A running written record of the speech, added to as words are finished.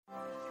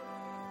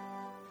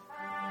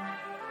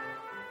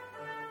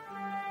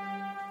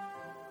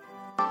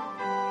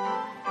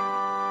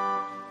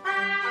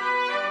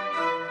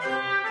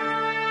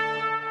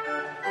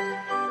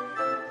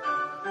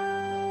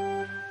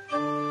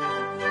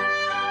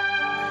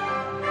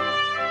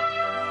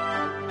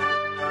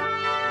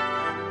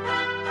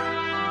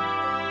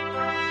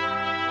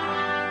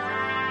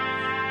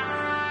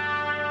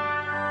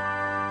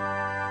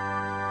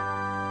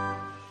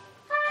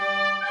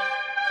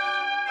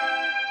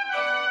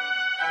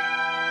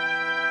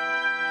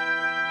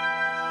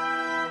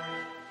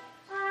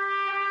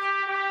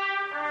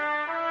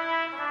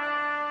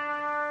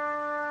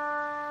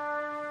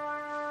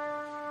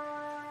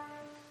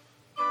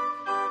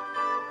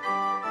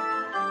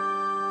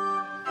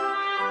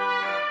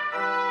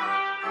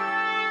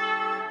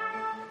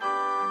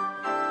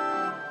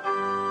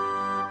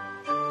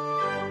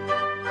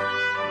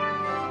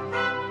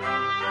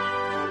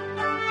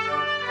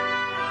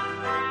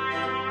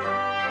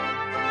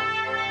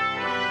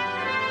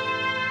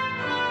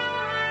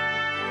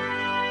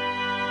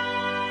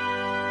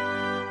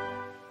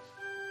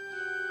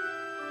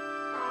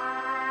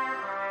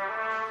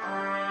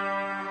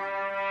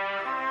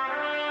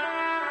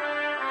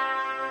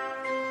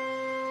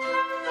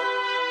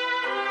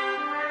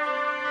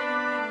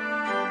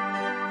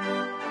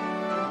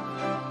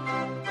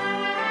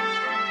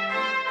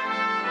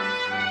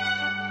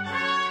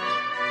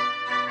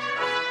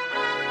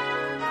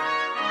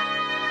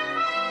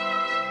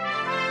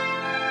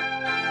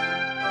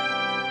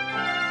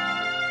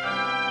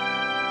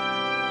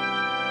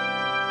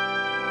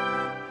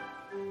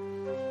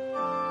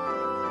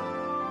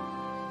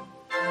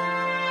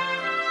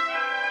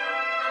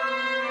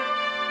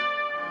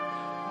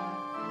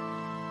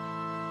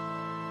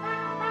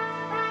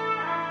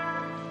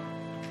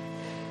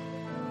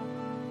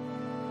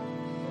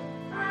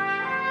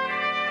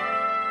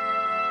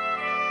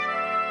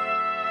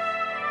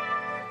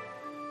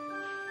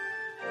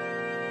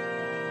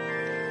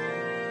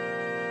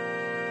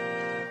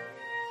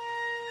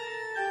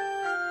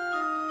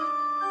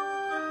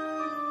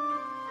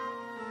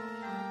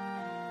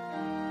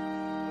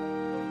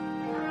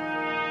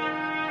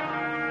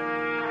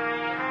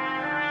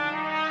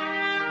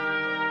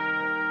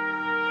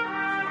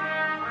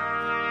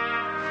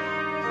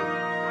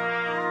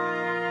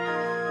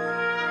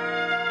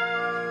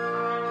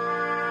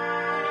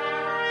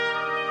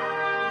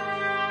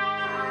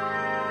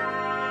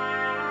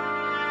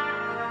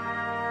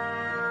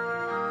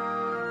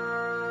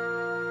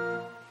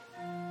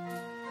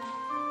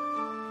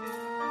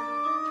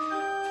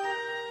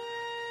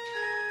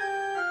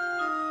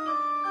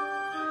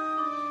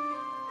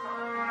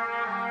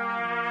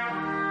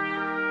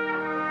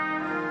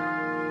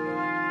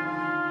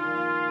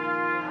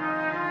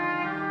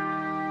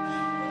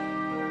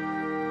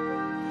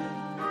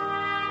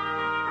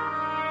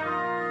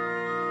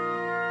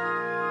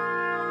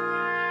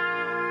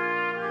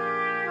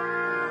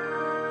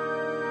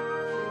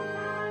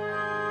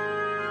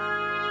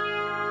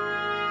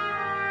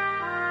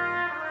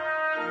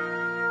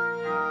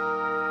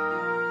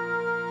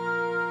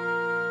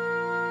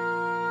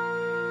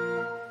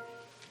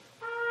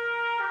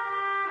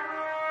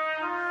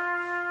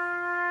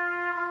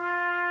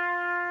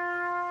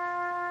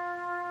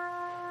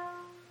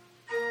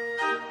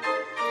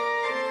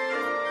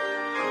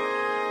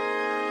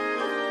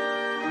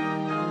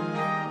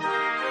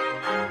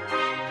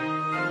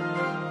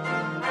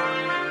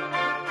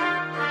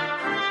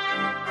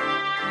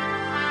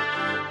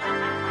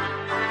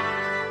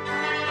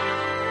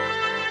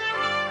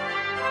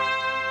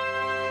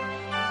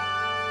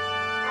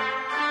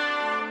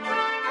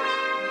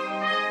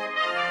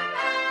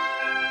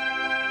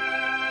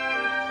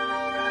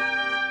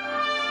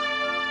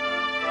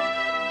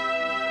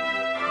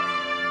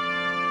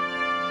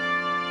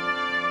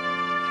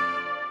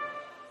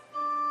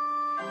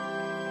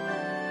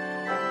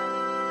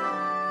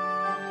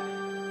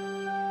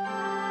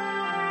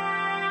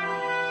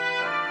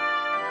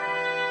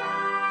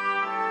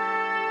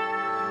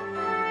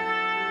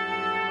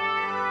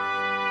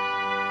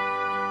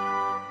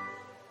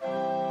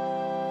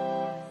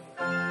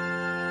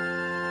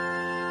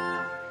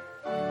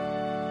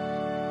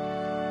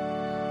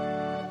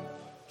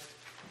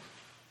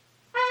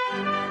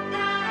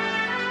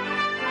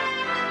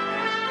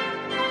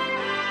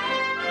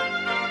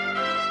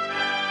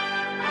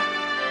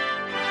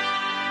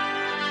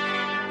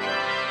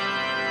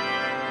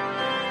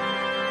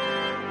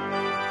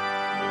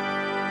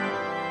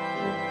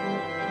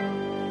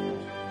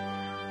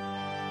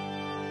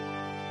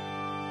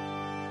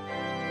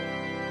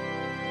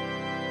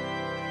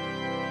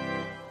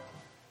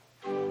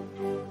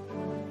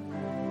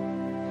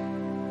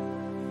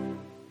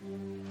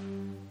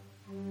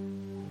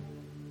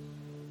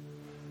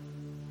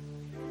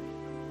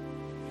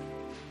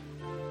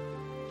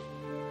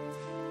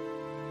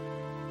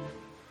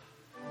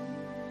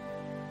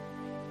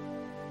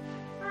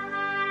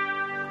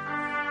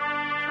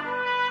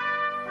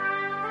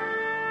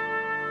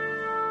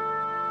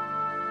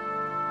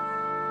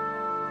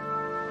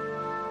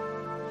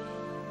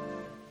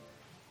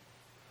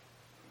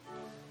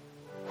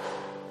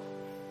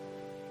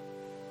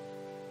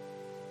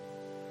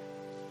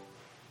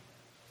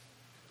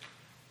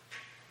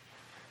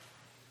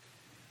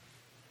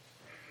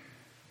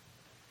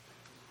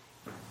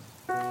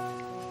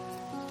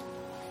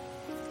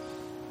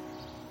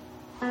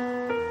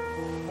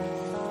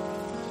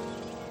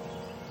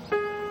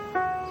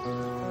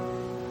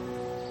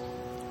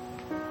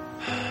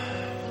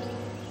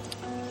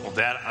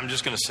I'm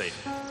just going to say it.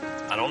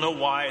 I don't know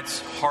why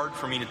it's hard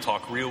for me to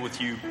talk real with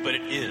you, but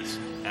it is.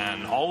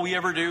 And all we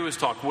ever do is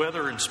talk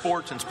weather and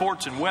sports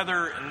and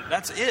weather, and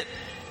that's it.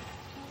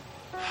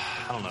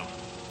 I don't know.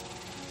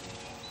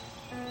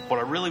 What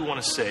I really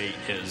want to say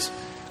is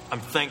I'm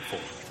thankful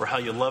for how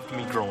you loved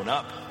me growing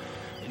up,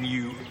 and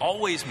you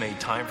always made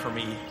time for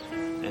me,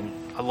 and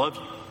I love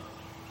you.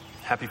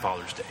 Happy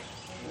Father's Day.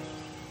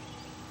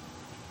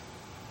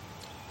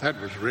 That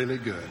was really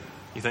good.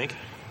 You think?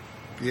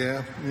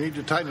 Yeah, you need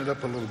to tighten it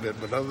up a little bit,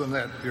 but other than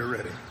that, you're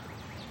ready.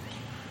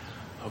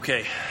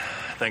 Okay.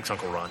 Thanks,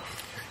 Uncle Ron.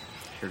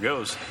 Here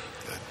goes.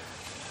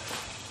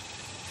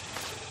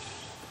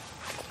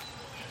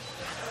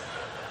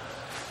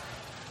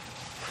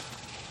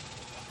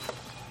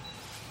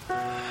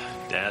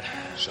 Dad.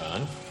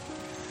 Son?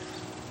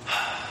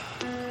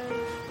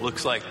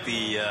 Looks like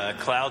the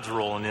clouds are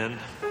rolling in.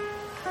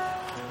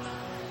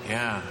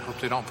 Yeah, hope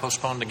they don't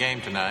postpone the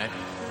game tonight.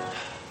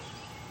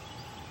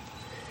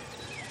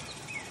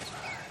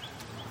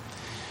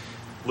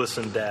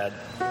 Listen, Dad.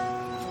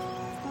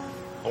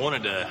 I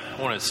wanted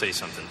to say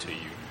something to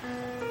you.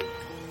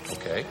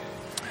 Okay.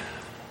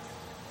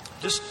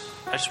 I just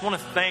want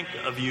to thank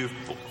you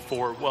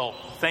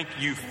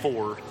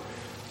for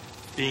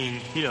being,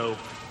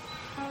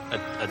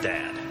 a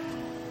dad.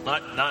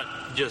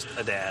 Not just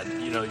a dad,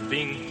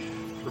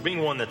 for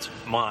being one that's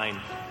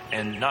mine,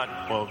 and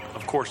not, well,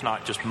 of course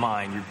not just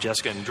mine. You're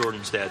Jessica and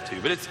Jordan's dad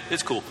too, but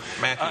it's cool.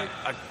 Matthew.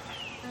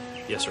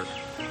 Yes, sir.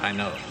 I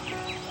know.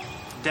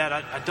 Dad,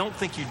 I don't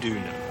think you do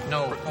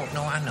know.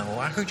 No, I know.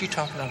 I heard you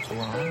talking to Uncle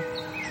Ron.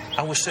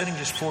 I was sitting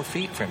just 4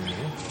 feet from you.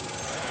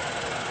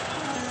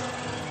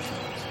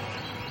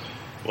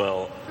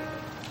 Well,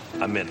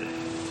 I meant it.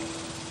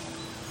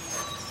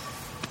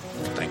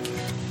 Thank you.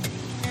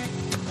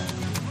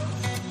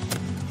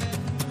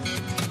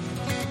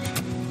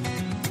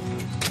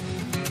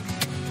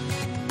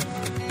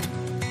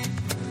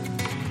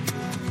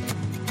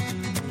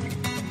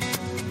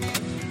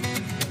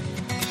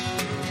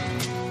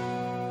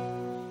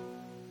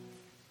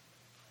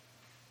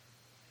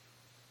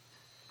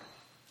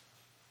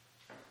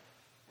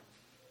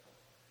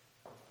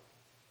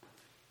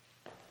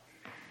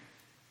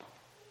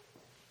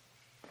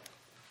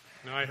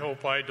 I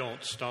hope I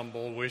don't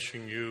stumble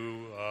wishing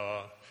you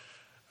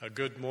a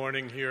good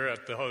morning here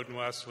at the Houghton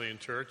Wesleyan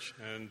Church,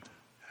 and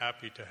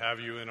happy to have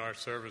you in our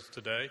service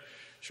today.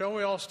 Shall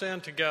we all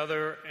stand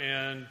together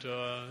and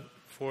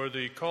for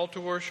the call to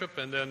worship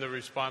and then the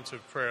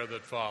responsive prayer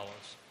that follows?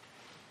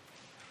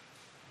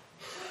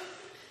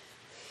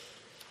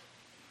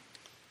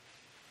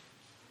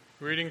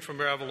 Reading from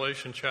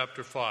Revelation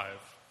chapter 5.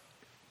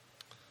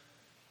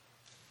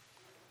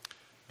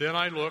 Then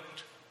I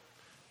looked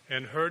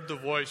and heard the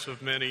voice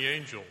of many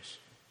angels,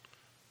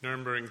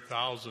 numbering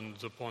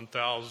thousands upon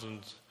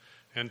thousands,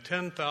 and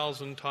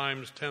 10,000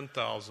 times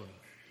 10,000.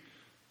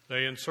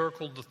 They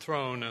encircled the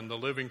throne and the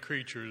living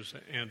creatures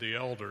and the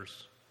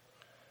elders.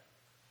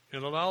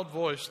 In a loud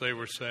voice they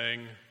were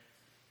saying,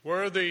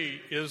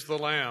 "Worthy is the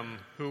Lamb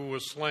who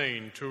was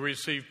slain to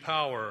receive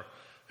power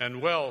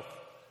and wealth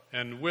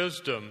and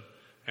wisdom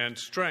and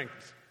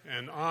strength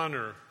and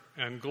honor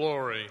and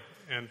glory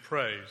and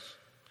praise."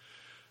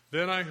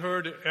 Then I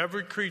heard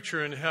every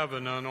creature in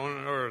heaven and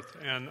on earth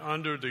and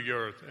under the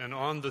earth and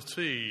on the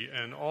sea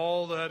and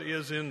all that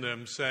is in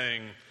them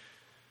saying,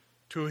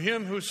 "To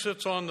him who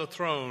sits on the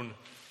throne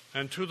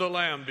and to the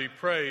Lamb be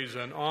praise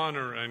and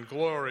honor and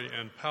glory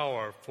and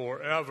power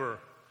forever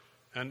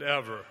and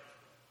ever."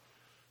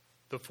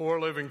 The four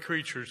living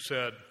creatures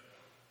said,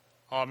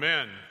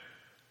 "Amen."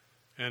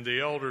 And the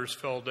elders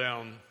fell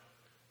down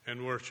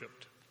and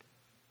worshiped.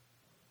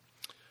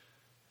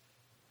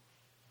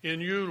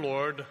 In you,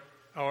 Lord,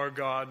 our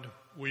God,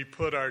 we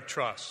put our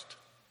trust.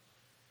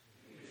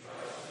 We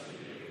trust in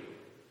you.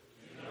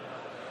 Do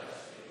not let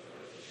us be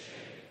put to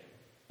shame,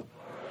 nor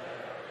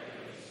let our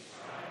enemies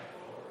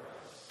triumph over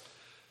us.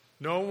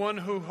 No one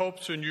who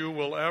hopes in you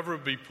will ever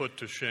be put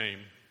to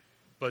shame,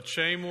 but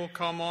shame will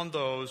come on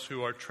those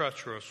who are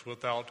treacherous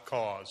without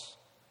cause.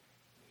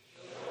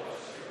 Show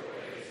us your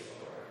ways,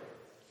 Lord.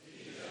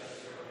 Teach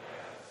us your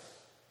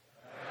paths.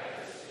 Guide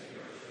us in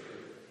your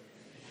truth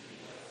and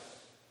teach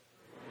us.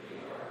 For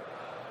you are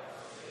God, our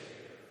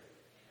Savior,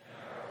 and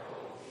our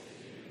hope is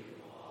in you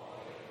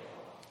all day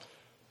long.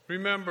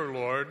 Remember,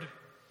 Lord,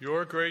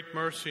 your great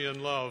mercy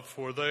and love,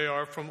 for they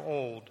are from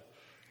old.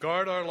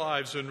 Guard our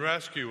lives and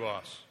rescue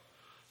us.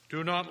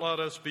 Do not let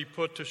us be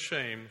put to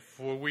shame,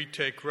 for we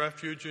take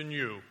refuge in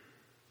you.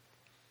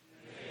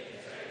 May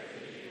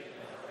integrity and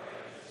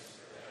uprightness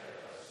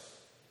protect us,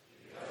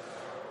 because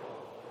our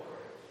hope,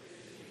 Lord,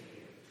 is in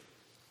you.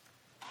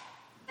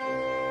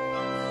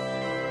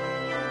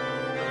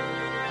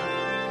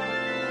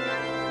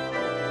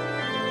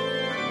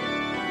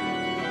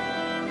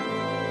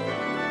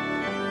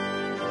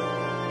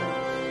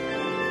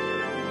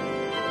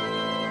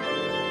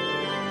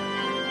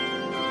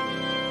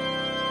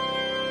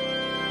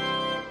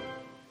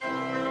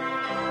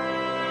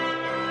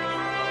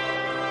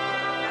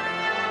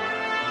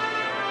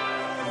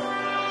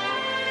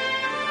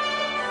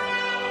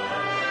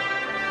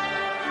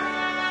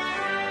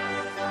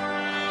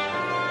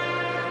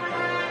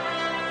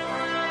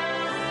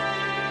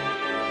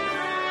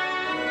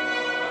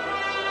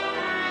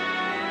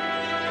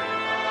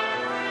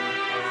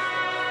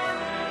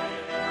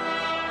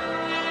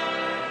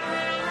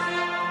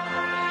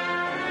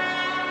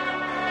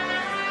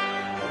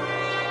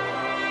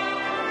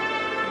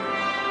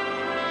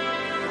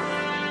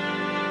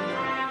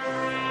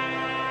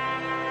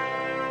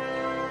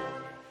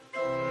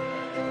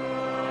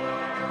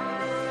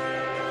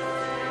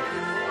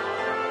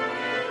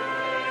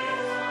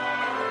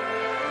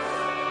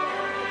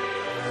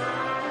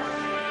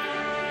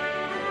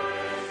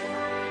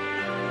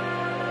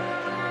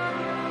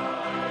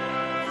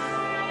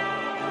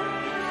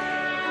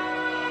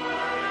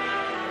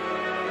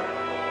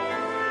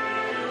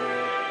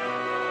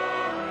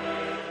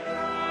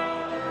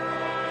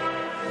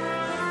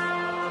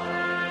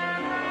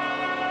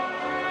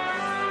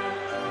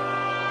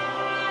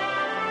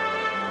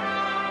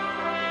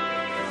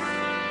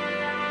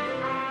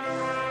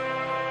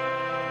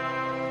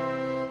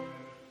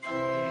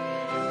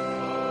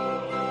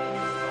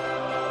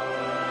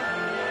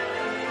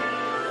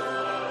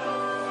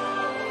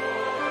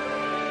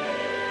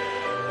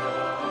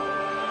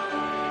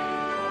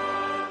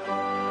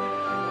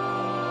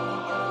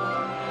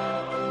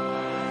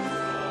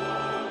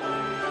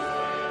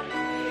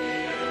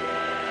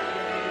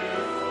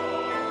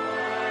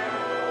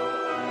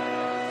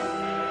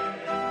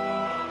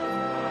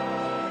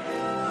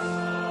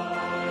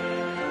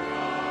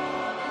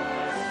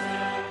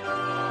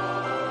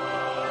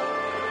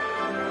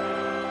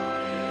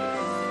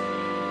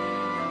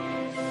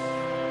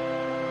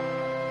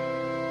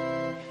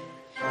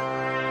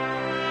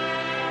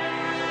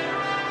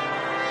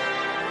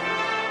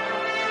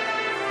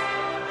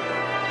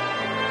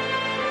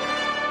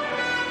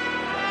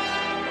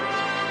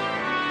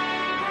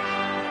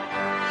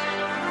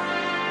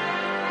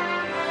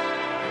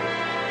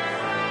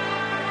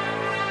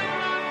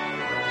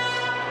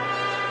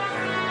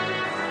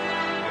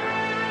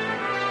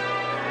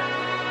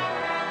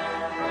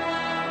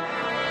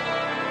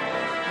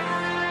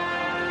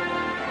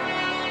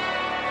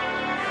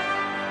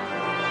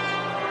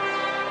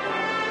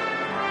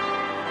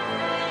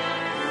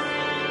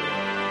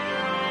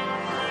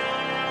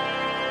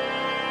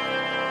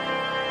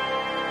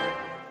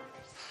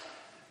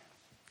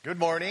 Good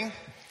morning.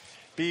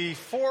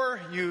 Before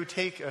you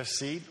take a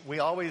seat, we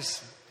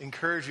always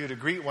encourage you to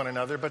greet one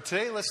another, but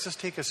today let's just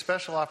take a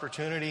special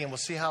opportunity and we'll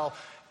see how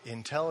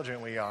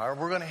intelligent we are.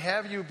 We're going to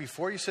have you,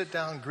 before you sit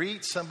down,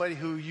 greet somebody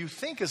who you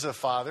think is a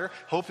father.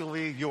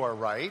 Hopefully you are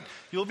right.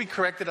 You'll be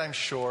corrected, I'm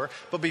sure.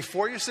 But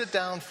before you sit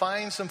down,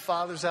 find some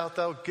fathers out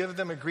there, give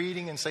them a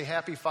greeting and say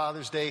Happy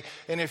Father's Day.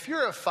 And if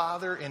you're a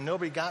father and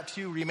nobody got to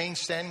you, remain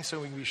standing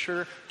so we can be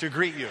sure to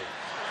greet you.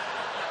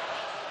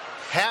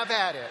 Have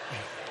at it.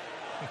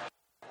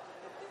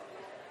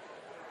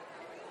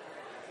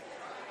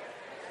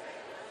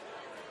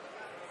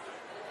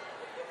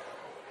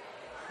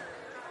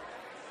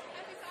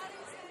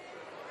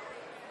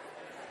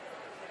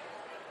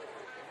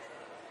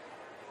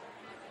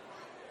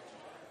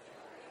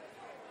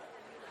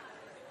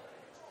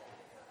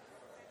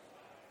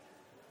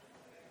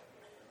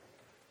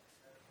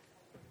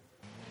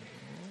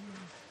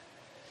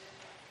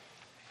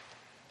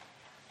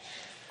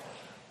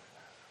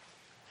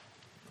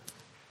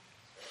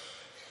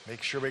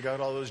 Make sure we got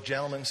all those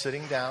gentlemen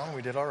sitting down.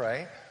 We did all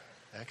right.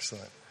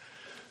 Excellent.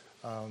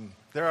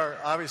 There are,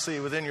 obviously,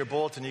 within your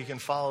bulletin, you can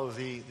follow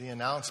the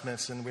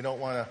announcements, and we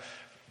don't want to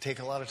take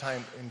a lot of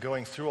time in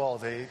going through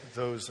all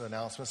those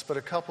announcements, but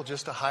a couple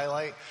just to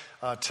highlight.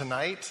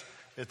 Tonight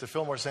at the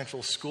Fillmore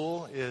Central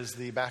School is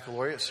the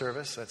baccalaureate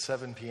service at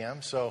 7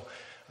 p.m., so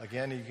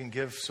again, you can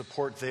give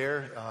support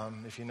there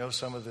if you know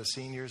some of the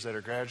seniors that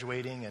are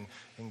graduating,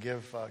 and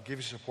give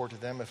your support to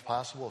them if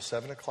possible.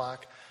 7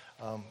 o'clock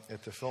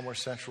at the Fillmore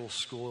Central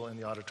School in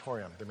the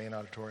auditorium, the main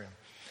auditorium.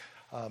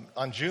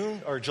 On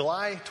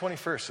July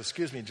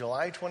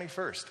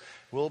 21st,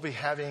 we'll be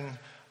having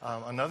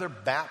another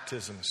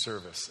baptism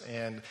service.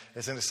 And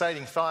it's an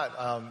exciting thought.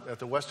 At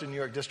the Western New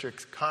York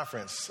District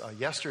Conference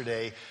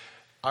yesterday,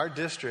 our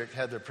district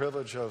had the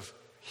privilege of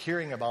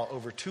hearing about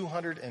over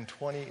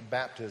 220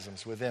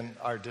 baptisms within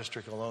our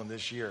district alone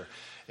this year.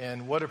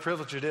 And what a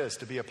privilege it is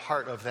to be a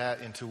part of that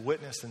and to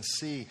witness and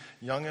see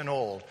young and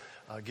old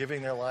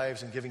giving their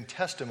lives and giving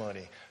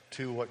testimony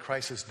to what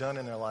Christ has done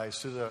in their lives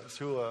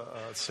through a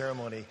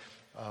ceremony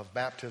of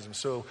baptism.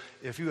 So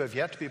if you have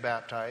yet to be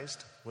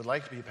baptized, would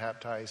like to be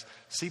baptized,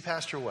 see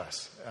Pastor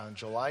Wes. On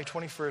July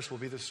 21st will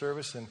be the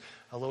service, and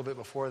a little bit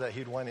before that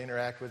he'd want to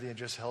interact with you and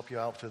just help you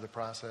out through the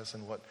process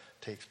and what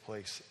takes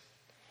place.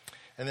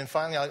 And then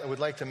finally, I would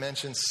like to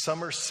mention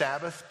Summer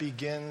Sabbath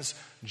begins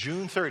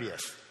June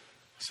 30th.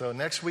 So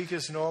next week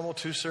is normal,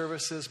 2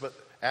 services, but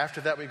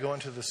after that we go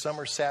into the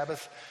Summer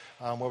Sabbath,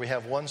 where we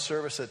have 1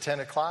 service at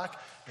 10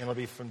 o'clock, and it'll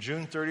be from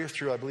June 30th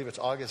through, I believe it's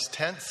August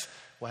 10th.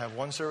 We'll have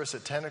 1 service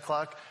at 10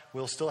 o'clock.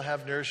 We'll still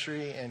have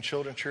nursery and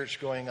children's church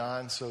going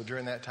on, so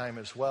during that time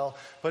as well.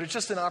 But it's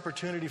just an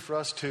opportunity for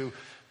us to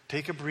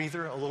take a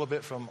breather a little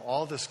bit from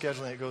all the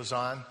scheduling that goes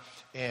on,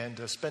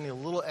 and spending a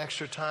little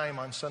extra time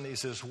on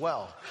Sundays as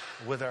well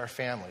with our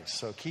families.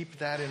 So keep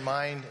that in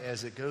mind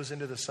as it goes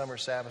into the Summer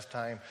Sabbath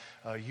time.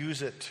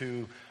 Use it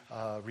to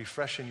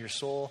refresh in your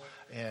soul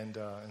and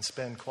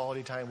spend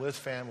quality time with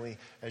family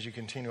as you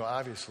continue,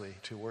 obviously,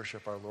 to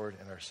worship our Lord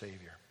and our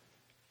Savior.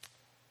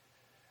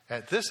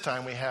 At this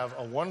time, we have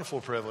a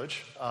wonderful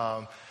privilege.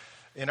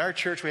 In our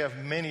church, we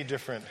have many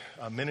different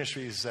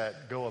ministries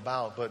that go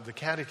about, but the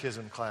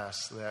catechism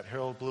class that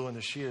Harold Blue and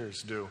the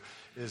Shears do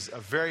is a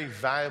very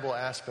valuable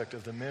aspect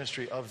of the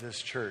ministry of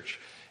this church.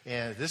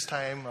 And this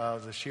time,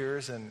 the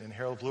Shears and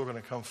Harold Blue are going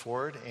to come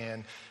forward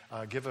and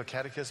give a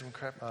catechism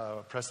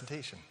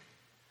presentation.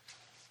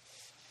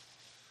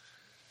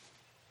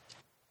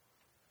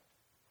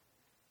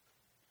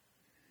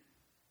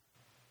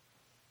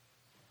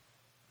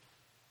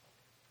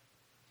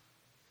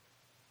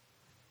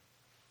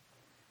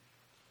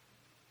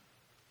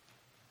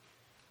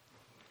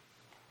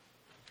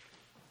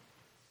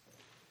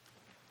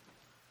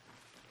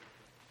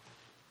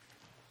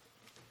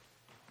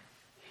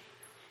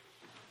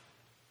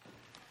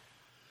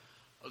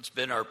 It's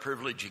been our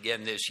privilege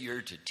again this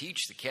year to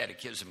teach the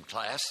catechism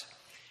class.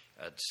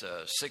 It's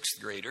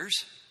 6th graders.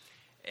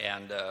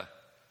 And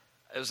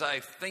as I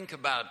think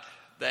about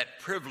that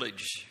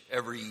privilege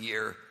every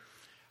year,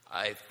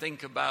 I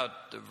think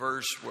about the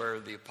verse where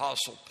the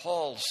Apostle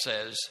Paul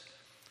says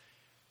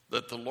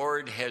that the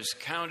Lord has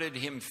counted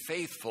him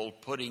faithful,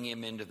 putting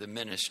him into the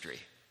ministry.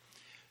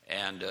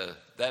 And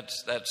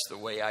that's the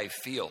way I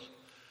feel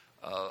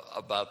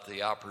about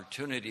the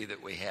opportunity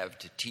that we have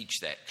to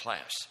teach that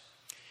class.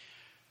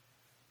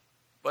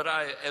 But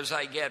as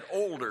I get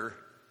older,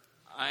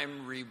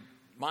 I'm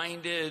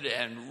reminded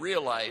and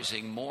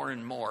realizing more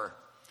and more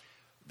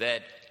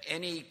that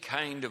any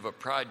kind of a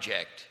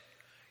project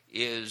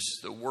is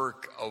the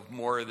work of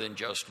more than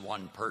just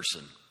one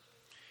person.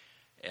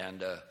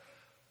 And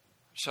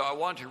so I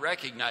want to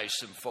recognize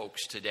some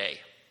folks today.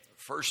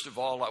 First of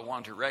all, I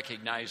want to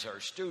recognize our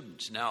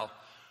students. Now,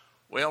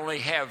 we only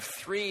have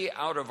 3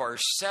 out of our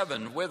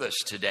 7 with us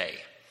today.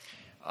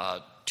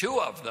 2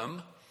 of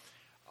them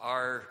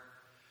are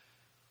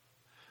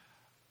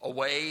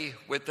away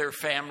with their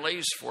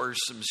families for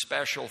some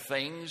special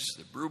things.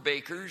 The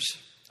Brubakers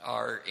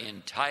are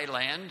in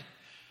Thailand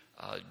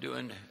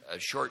doing a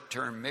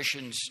short-term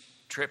missions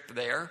trip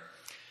there.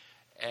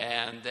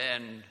 And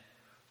then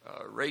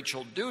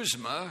Rachel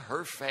Duzma,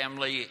 her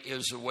family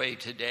is away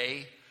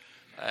today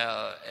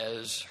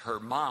as her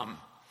mom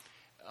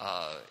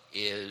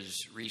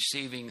is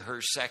receiving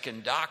her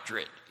second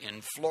doctorate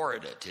in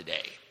Florida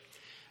today.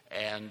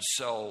 And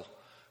so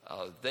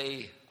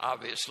they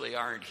obviously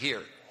aren't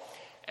here.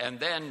 And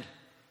then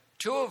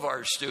two of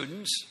our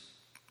students,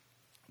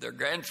 their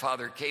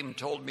grandfather came and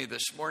told me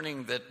this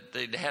morning that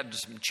they'd had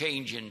some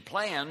change in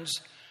plans,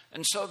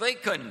 and so they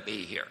couldn't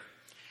be here.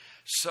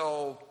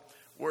 So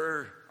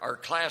our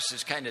class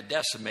is kind of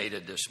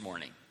decimated this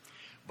morning.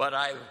 But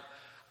I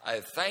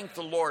thank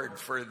the Lord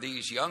for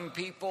these young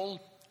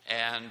people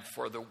and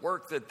for the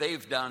work that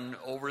they've done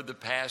over the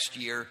past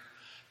year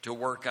to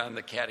work on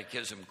the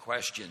catechism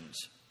questions.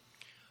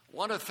 I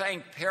want to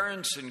thank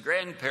parents and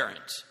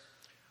grandparents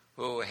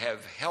who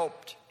have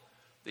helped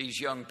these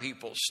young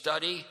people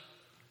study.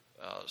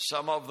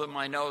 Some of them,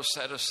 I know,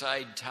 set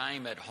aside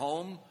time at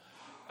home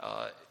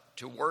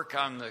to work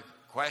on the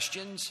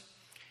questions.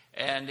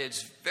 And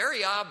it's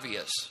very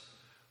obvious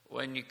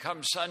when you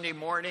come Sunday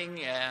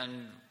morning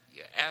and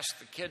you ask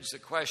the kids the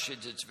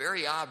questions, it's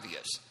very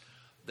obvious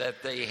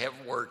that they have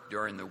worked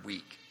during the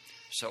week.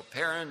 So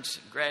parents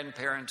and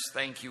grandparents,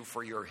 thank you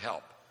for your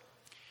help.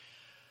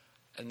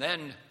 And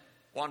then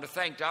want to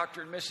thank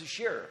Dr. and Mrs.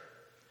 Shearer.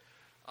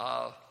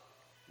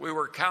 We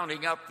were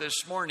counting up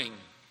this morning.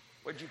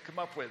 What did you come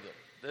up with?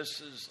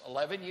 This is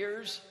 11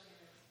 years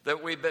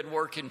that we've been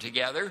working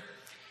together.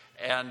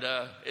 And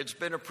it's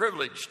been a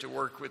privilege to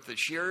work with the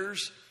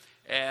Shearers,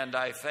 and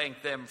I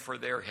thank them for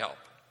their help.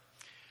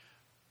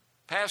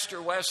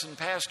 Pastor Wes and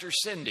Pastor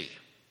Cindy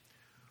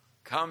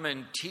come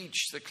and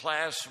teach the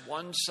class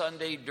one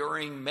Sunday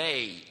during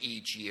May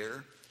each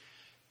year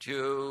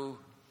to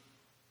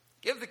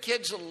give the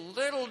kids a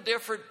little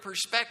different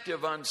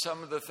perspective on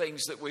some of the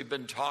things that we've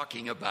been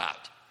talking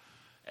about.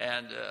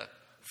 And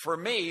for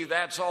me,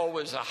 that's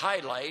always a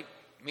highlight.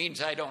 It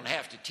means I don't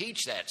have to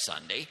teach that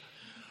Sunday,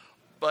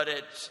 but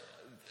it's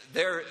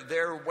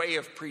their way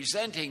of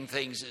presenting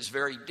things is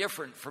very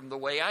different from the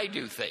way I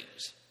do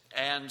things.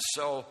 And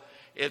so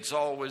it's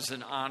always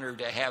an honor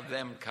to have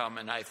them come,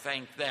 and I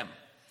thank them.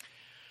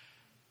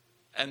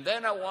 And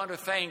then I want to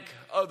thank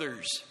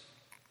others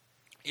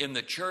in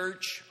the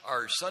church,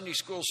 our Sunday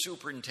school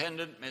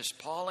superintendent, Miss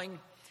Pauling,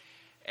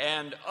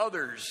 and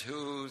others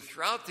who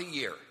throughout the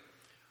year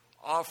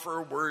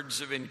offer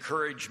words of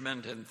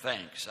encouragement and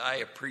thanks. I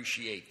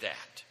appreciate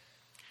that.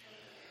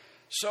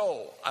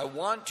 So I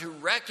want to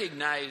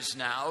recognize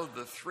now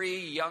the three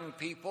young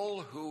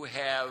people who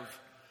have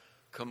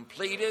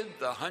completed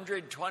the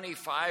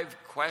 125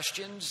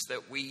 questions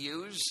that we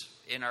use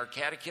in our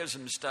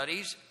catechism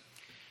studies.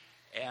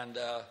 And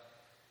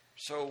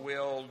so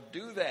we'll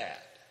do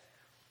that.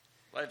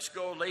 Let's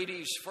go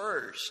ladies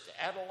first.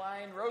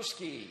 Adeline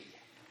Roski.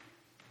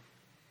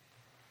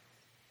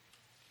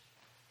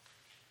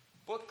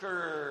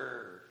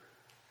 Booker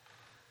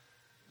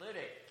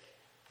Liddick.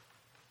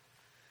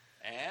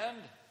 And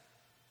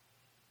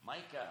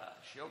Micah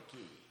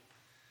Shoki.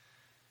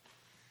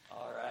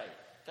 All right.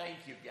 Thank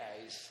you,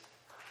 guys.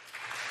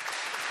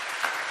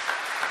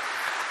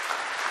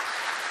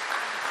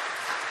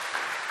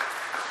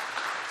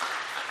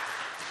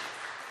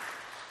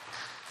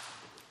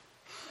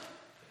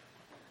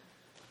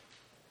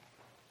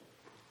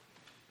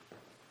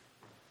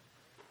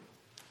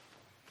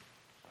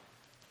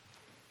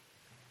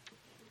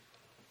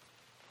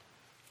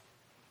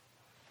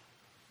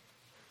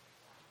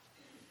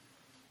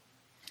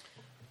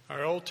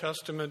 Our Old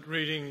Testament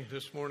reading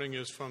this morning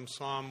is from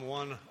Psalm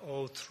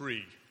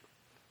 103.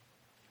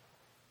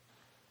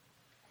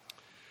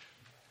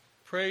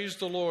 Praise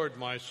the Lord,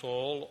 my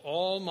soul,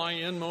 all my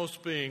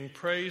inmost being,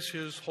 praise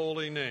his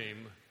holy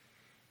name.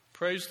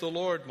 Praise the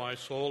Lord, my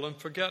soul, and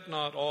forget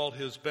not all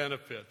his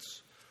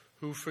benefits,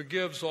 who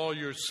forgives all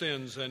your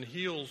sins and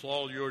heals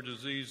all your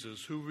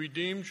diseases, who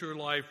redeems your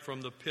life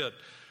from the pit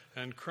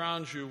and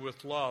crowns you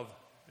with love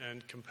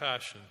and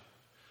compassion,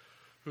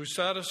 who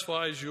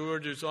satisfies your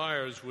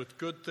desires with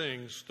good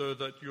things so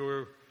that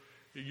your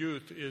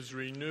youth is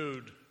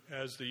renewed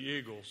as the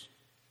eagles.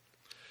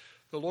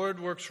 The Lord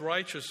works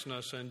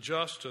righteousness and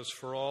justice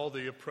for all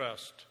the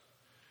oppressed.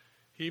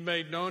 He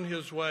made known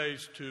his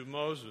ways to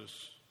Moses,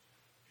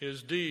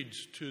 his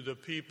deeds to the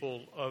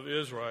people of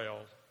Israel.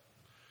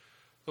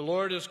 The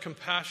Lord is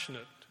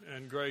compassionate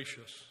and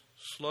gracious,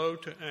 slow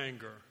to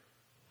anger,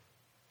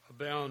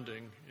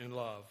 abounding in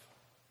love.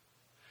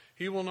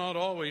 He will not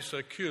always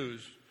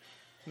accuse,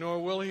 nor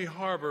will he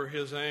harbor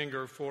his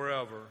anger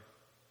forever.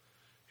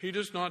 He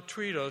does not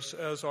treat us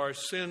as our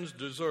sins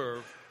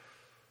deserve,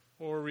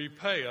 or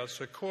repay us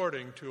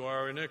according to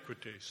our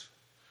iniquities.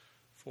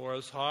 For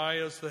as high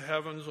as the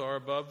heavens are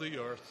above the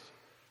earth,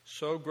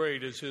 so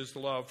great is his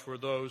love for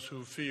those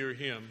who fear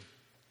him.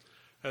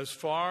 As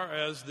far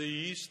as the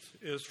east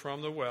is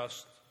from the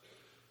west,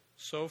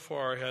 so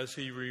far has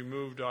he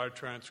removed our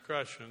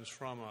transgressions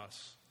from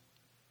us.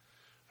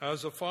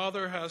 As a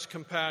father has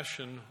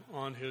compassion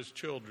on his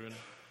children,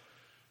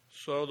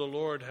 so the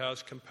Lord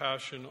has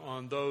compassion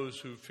on those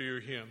who fear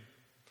him.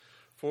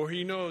 For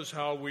he knows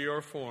how we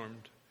are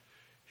formed.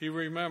 He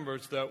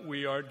remembers that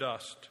we are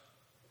dust.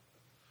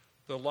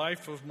 The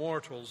life of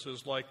mortals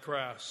is like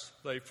grass.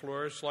 They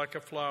flourish like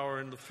a flower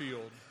in the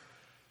field.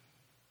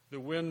 The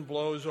wind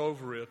blows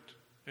over it,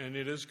 and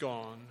it is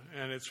gone,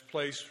 and its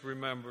place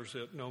remembers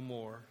it no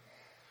more.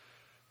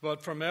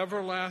 But from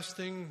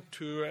everlasting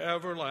to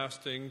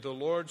everlasting, the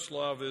Lord's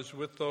love is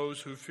with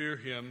those who fear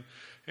him,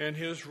 and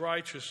his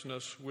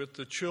righteousness with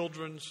the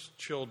children's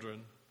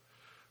children,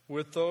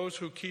 with those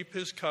who keep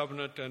his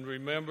covenant and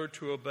remember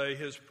to obey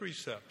his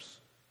precepts.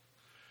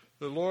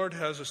 The Lord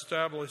has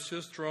established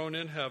his throne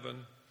in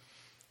heaven,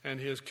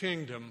 and his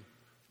kingdom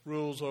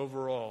rules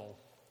over all.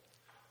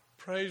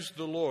 Praise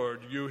the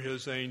Lord, you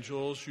his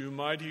angels, you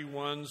mighty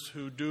ones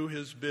who do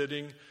his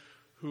bidding,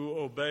 who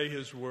obey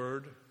his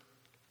word.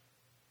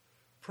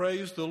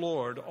 Praise the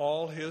Lord,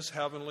 all his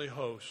heavenly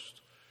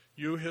host,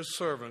 you his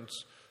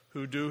servants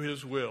who do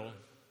his will.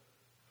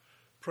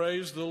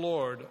 Praise the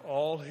Lord,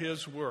 all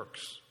his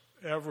works,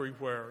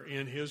 everywhere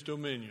in his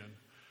dominion.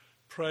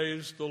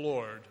 Praise the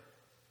Lord,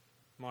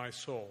 my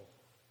soul.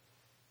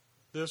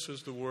 This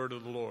is the word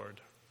of the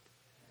Lord.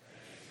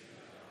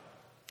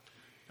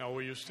 Now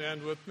will you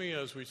stand with me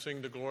as we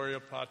sing the Gloria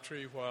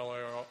Patri while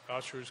our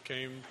ushers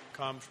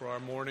come for our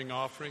morning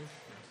offering?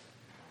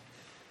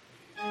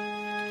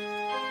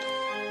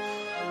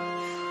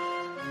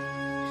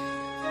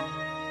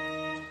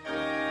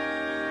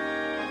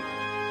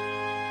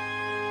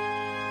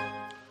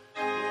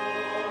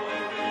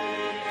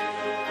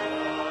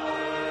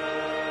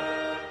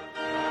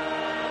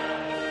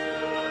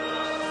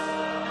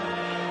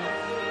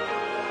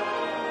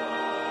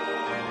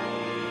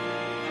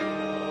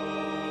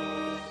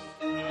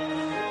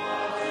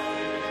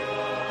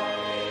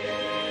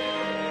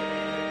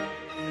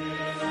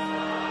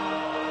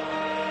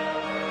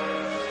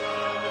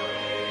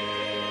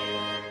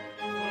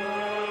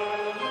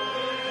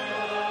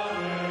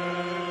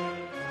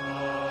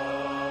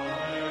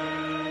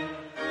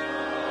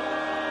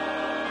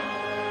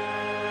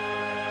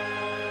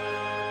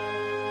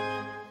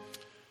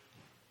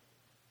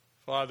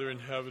 Father in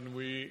heaven,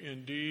 we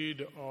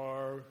indeed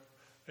are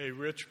a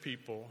rich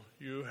people.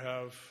 You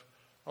have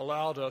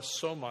allowed us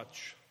so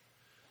much.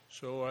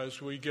 So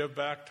as we give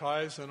back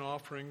tithes and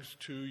offerings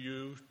to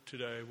you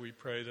today, we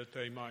pray that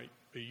they might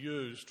be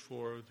used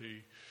for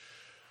the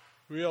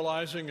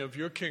realizing of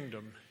your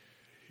kingdom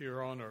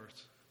here on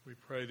earth. We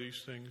pray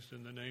these things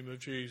in the name of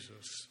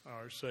Jesus,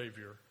 our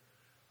Savior.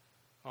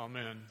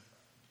 Amen.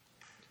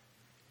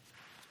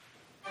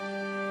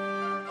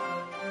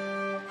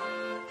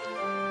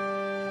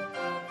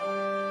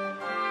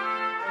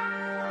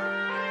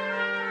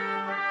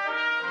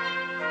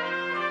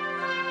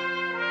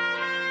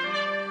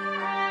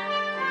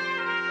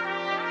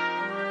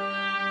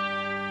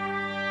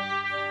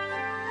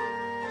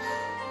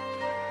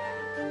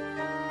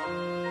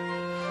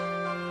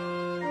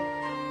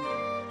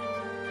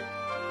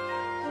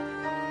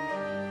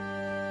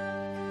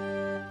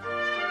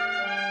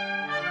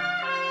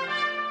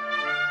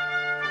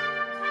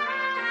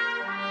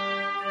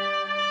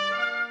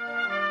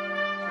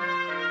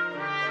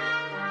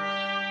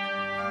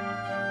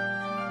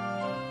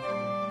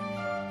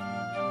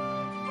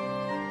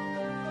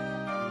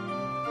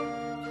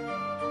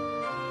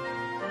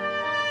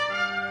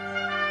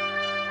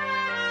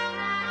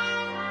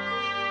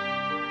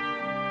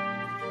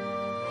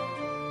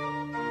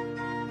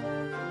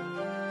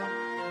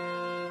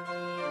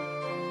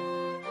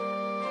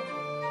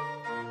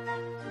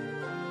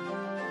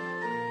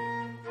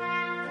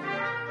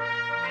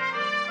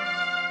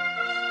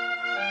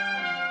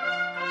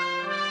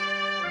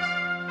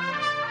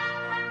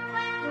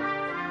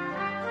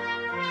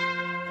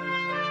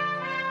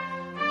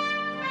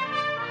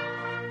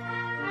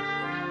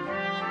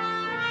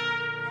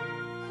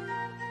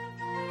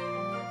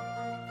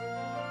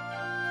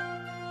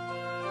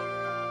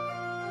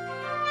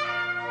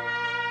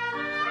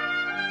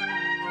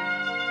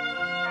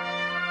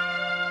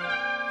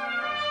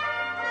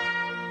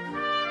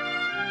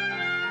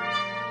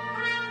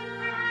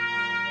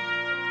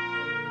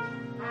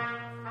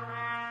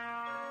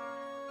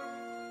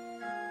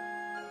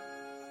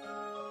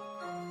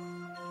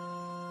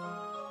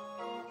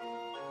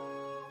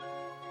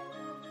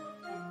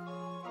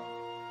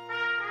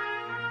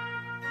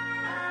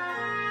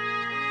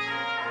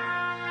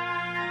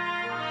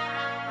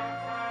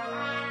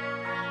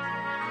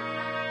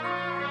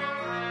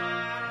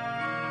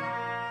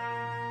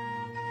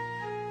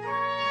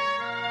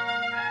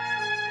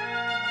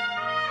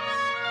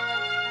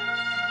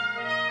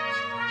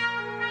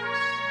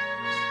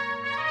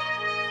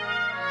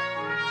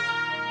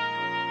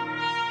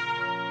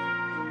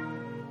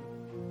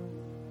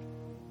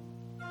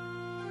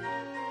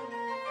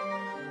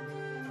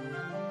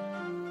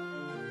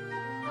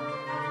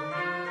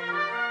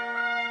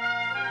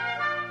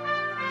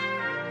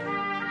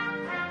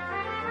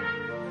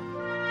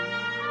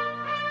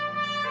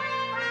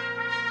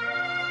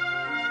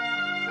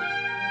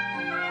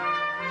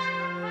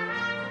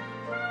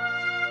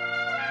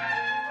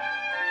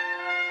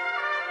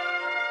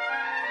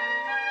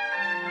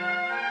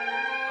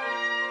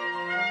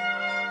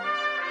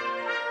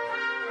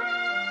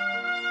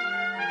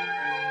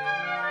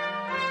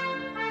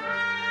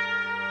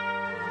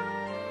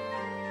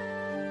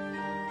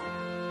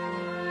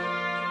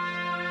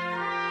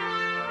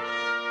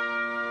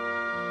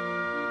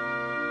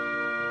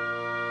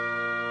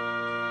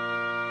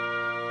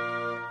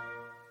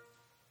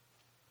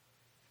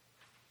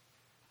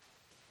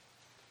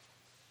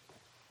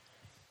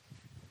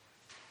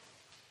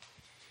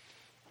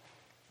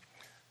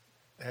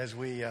 As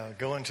we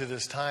go into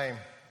this time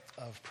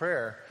of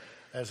prayer,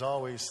 as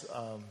always,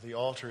 the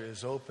altar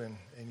is open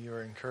and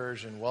you're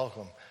encouraged and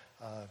welcome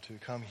to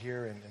come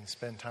here and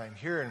spend time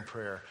here in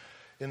prayer.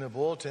 In the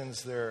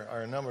bulletins, there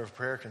are a number of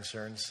prayer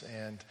concerns,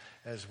 and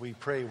as we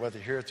pray, whether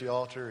here at the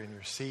altar, in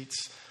your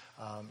seats,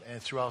 and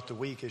throughout the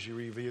week as you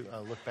review,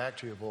 look back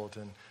to your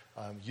bulletin,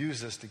 use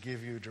this to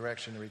give you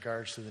direction in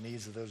regards to the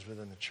needs of those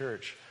within the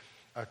church.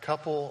 A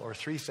couple or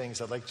three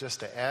things I'd like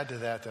just to add to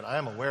that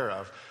I'm aware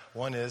of.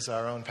 One is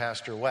our own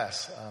Pastor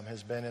Wes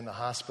has been in the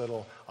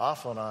hospital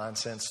off and on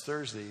since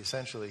Thursday,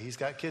 essentially. He's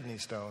got kidney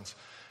stones,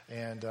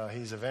 and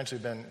he's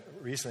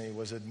recently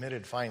was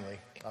admitted finally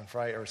on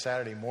Friday or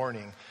Saturday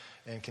morning,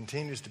 and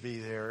continues to be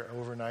there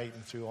overnight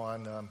and through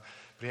on.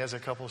 But he has a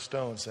couple of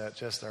stones that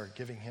just are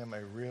giving him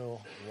a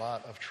real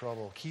lot of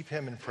trouble. Keep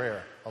him in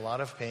prayer. A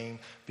lot of pain.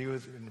 Be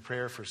in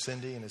prayer for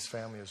Cindy and his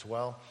family as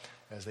well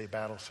as they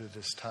battle through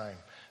this time.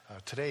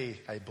 Today,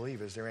 I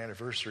believe, is their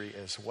anniversary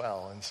as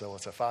well. And so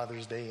it's a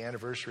Father's Day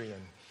anniversary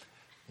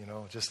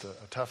and, just a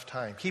tough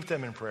time. Keep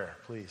them in prayer,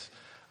 please.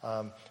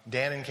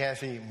 Dan and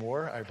Kathy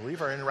Moore, I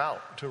believe, are en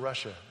route to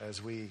Russia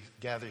as we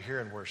gather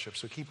here in worship.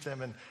 So keep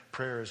them in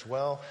prayer as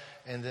well.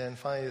 And then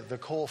finally, the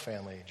Cole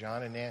family,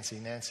 John and Nancy.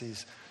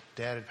 Nancy's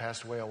dad had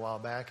passed away a while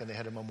back, and they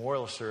had a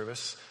memorial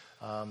service.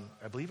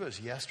 I believe it was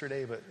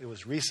yesterday, but it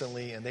was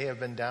recently, and they have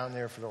been down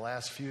there for the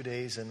last few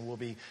days and will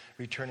be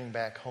returning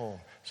back home.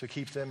 So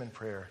keep them in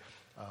prayer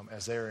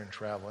as they're in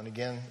travel. And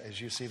again,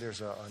 as you see, there's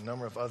a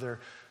number of other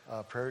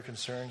prayer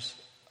concerns.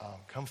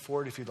 Come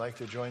forward if you'd like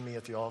to join me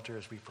at the altar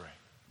as we pray.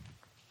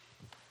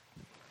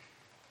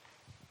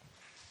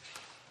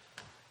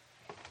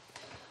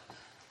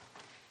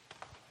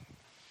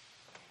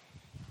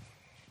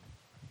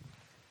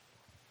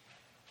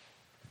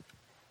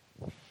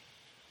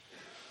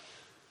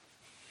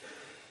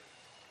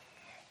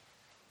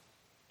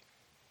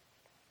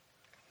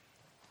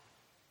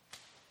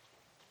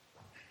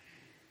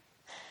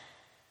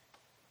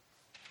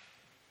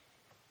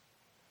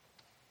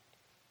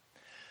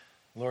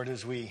 Lord,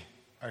 as we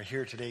are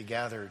here today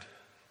gathered,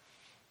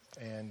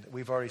 and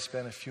we've already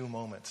spent a few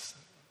moments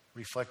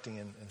reflecting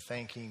and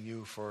thanking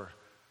you for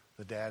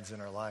the dads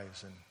in our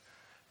lives,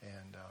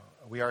 and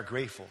we are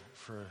grateful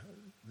for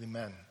the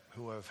men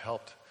who have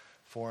helped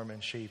form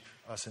and shape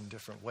us in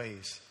different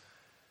ways.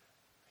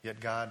 Yet,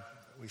 God,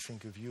 we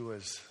think of you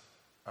as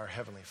our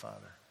Heavenly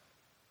Father,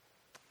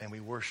 and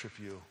we worship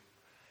you,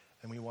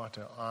 and we want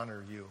to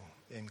honor you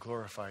and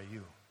glorify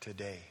you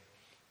today.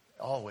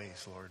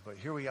 Always, Lord, but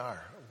here we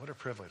are. What a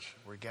privilege.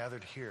 We're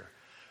gathered here,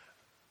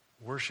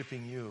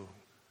 worshiping you,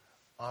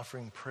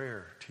 offering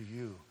prayer to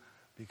you,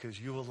 because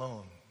you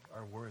alone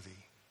are worthy.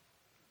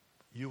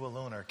 You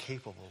alone are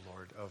capable,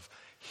 Lord, of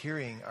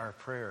hearing our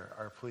prayer,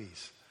 our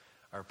pleas,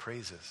 our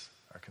praises,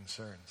 our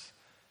concerns,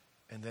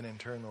 and then in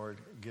turn, Lord,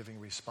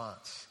 giving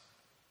response.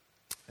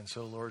 And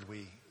so, Lord,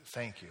 we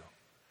thank you.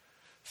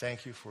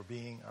 Thank you for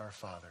being our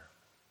Father.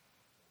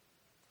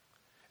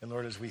 And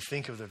Lord, as we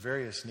think of the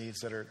various needs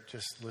that are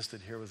just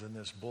listed here within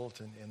this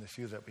bulletin and the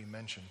few that we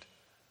mentioned,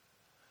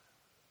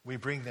 we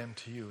bring them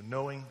to you,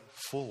 knowing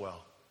full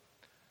well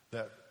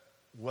that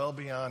well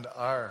beyond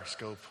our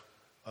scope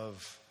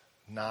of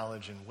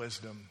knowledge and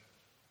wisdom,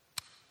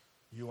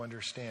 you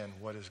understand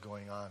what is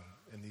going on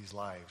in these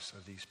lives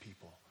of these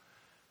people.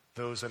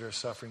 Those that are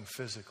suffering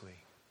physically,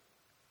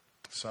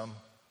 some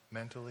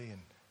mentally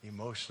and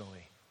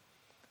emotionally,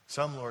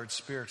 some, Lord,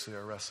 spiritually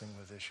are wrestling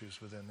with issues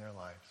within their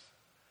lives.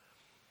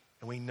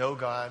 And we know,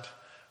 God,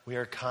 we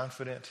are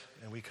confident,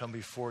 and we come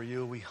before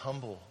you. We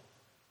humble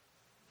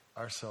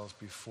ourselves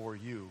before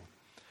you,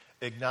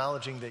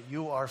 acknowledging that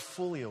you are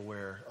fully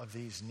aware of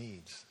these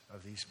needs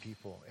of these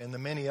people and the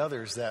many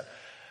others that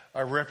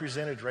are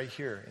represented right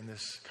here in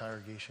this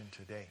congregation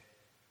today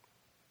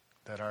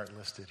that aren't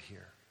listed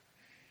here.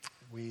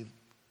 We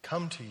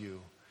come to you,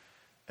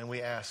 and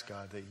we ask,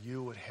 God, that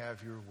you would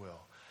have your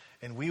will.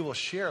 And we will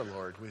share,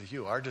 Lord, with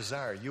you our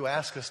desire. You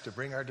ask us to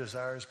bring our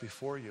desires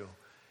before you.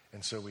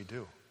 And so we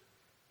do.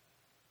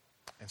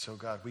 And so,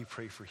 God, we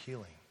pray for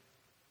healing.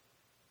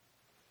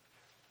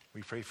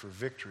 We pray for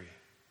victory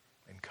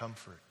and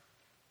comfort.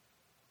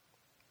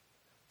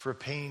 For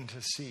pain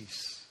to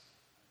cease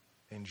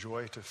and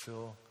joy to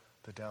fill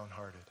the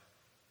downhearted.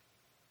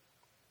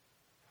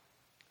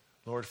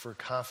 Lord, for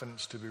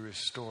confidence to be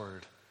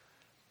restored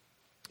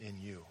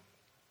in you.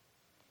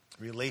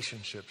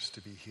 Relationships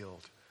to be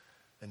healed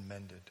and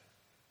mended.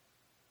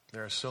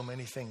 There are so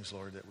many things,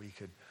 Lord, that we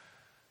could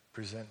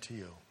present to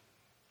you.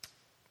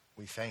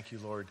 We thank you,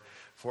 Lord,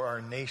 for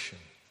our nation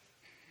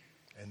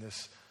and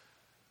this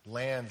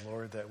land,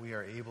 Lord, that we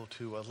are able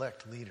to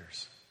elect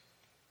leaders.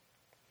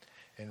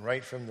 And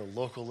right from the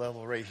local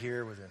level right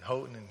here within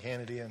Houghton and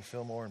Canada and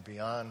Fillmore and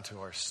beyond to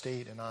our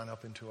state and on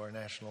up into our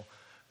national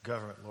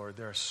government, Lord,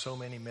 there are so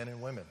many men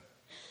and women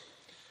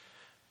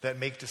that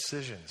make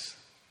decisions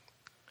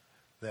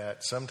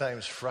that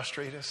sometimes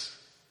frustrate us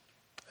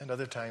and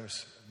other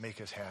times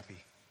make us happy.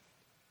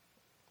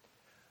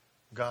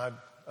 God,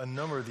 a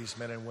number of these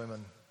men and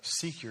women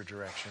seek your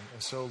direction.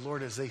 And so,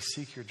 Lord, as they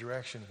seek your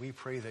direction, we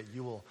pray that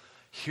you will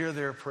Hear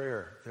their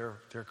prayer,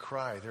 their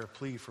cry, their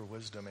plea for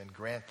wisdom, and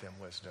grant them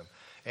wisdom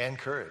and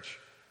courage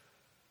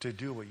to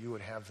do what you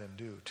would have them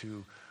do,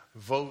 to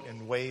vote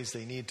in ways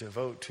they need to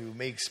vote, to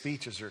make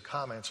speeches or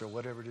comments or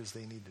whatever it is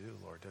they need to do,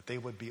 Lord, that they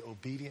would be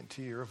obedient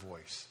to your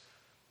voice,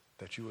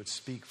 that you would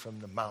speak from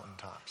the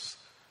mountaintops,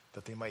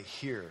 that they might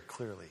hear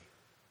clearly.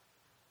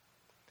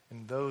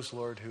 And those,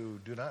 Lord, who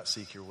do not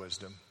seek your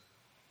wisdom,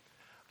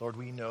 Lord,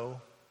 we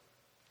know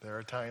there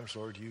are times,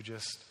 Lord, you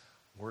just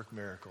work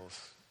miracles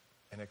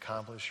and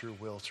accomplish your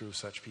will through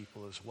such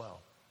people as well.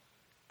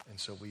 And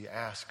so we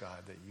ask, God,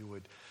 that you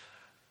would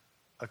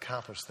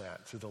accomplish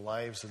that through the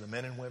lives of the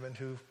men and women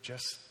who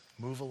just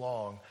move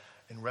along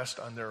and rest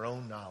on their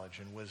own knowledge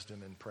and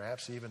wisdom and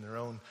perhaps even their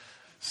own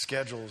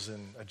schedules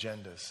and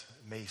agendas.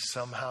 May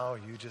somehow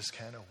you just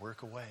kind of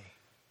work away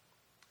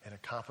and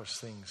accomplish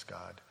things,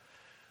 God,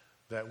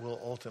 that will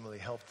ultimately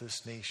help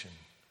this nation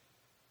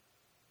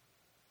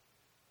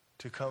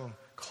to come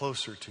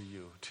closer to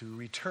you, to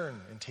return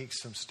and take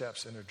some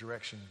steps in a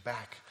direction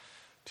back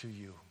to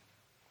you.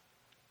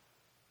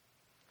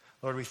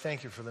 Lord, we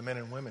thank you for the men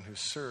and women who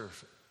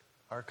serve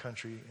our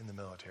country in the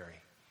military.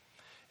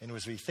 And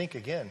as we think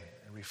again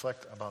and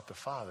reflect about the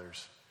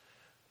fathers,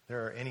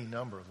 there are any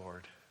number,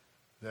 Lord,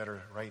 that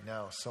are right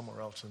now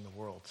somewhere else in the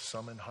world,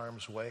 some in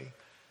harm's way,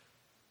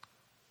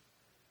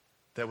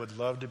 that would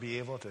love to be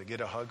able to get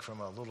a hug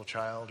from a little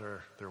child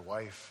or their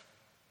wife,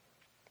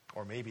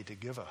 or maybe to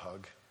give a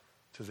hug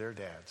to their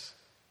dads.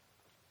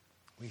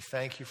 We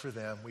thank you for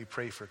them. We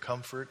pray for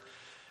comfort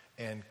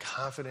and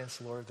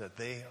confidence, Lord, that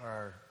they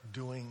are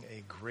doing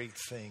a great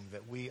thing,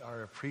 that we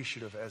are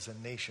appreciative as a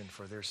nation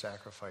for their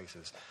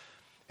sacrifices.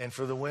 And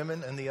for the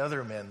women and the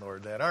other men,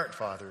 Lord, that aren't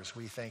fathers,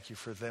 we thank you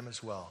for them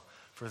as well,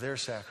 for their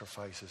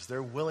sacrifices,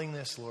 their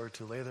willingness, Lord,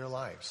 to lay their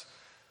lives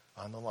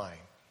on the line,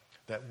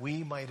 that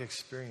we might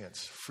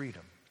experience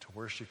freedom to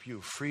worship you,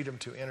 freedom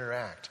to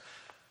interact.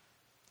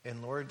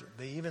 And Lord,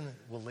 they even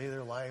will lay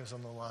their lives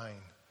on the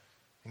line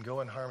and go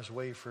in harm's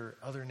way for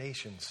other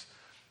nations,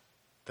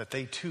 that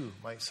they too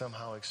might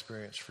somehow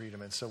experience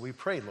freedom. And so we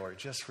pray, Lord,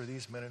 just for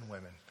these men and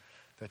women,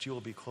 that you will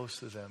be close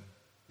to them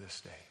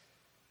this day.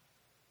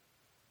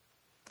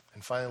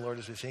 And finally, Lord,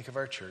 as we think of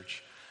our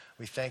church,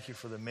 we thank you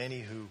for the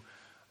many who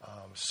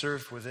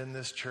served within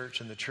this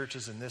church and the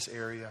churches in this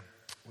area.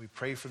 We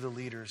pray for the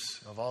leaders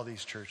of all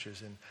these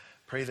churches and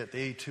pray that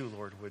they too,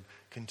 Lord, would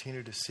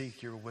continue to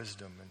seek your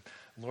wisdom. And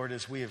Lord,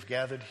 as we have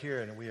gathered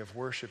here and we have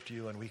worshiped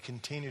you and we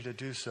continue to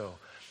do so,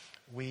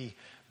 we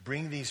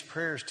bring these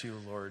prayers to you,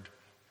 Lord,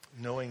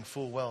 knowing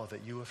full well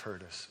that you have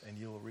heard us and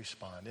you will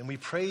respond. And we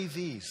pray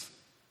these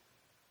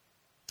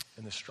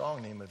in the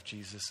strong name of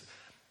Jesus,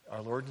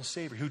 our Lord and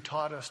Savior, who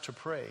taught us to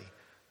pray,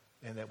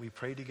 and that we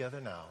pray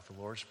together now the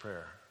Lord's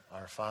Prayer.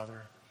 Our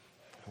Father,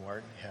 who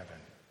art in heaven,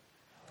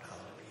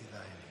 hallowed be thy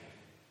name.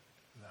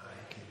 Thy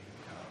kingdom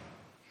come,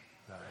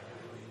 thy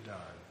will be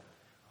done,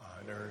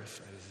 on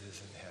earth as it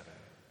is in heaven.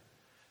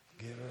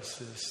 Give us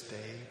this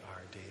day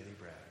our daily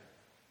bread,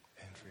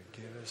 and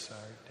forgive us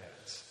our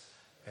debts,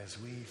 as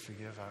we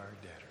forgive our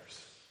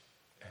debtors.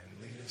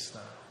 And lead us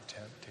not into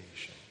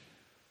temptation,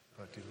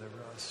 but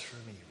deliver us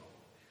from evil.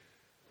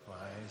 For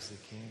thine is the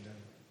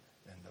kingdom,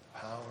 and the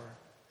power,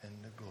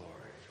 and the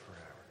glory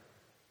forever.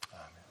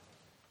 Amen.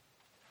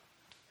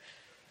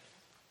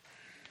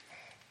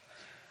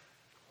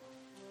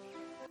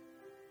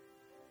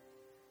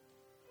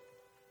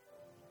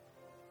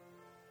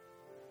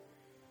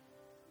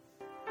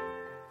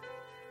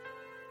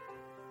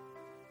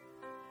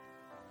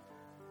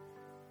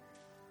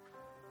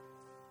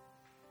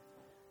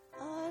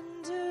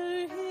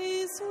 Under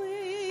his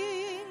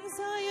wings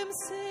I am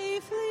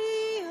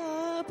safely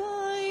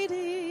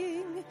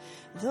abiding,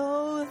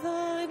 though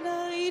the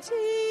night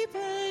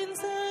deepens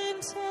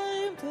and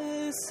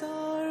tempests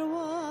are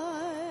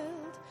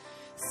wild.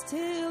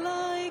 Still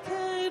I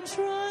can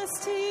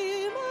trust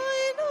him,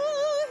 I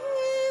know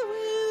he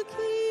will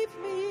keep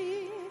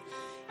me.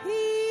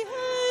 He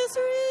has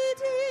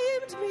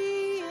redeemed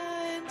me,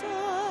 and I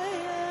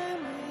am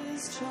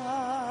his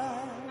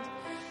child.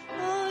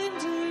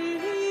 Under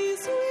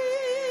his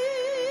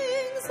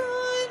wings,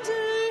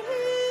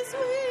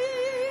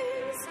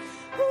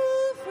 who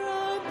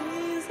from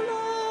his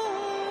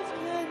love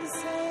can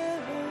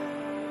sever?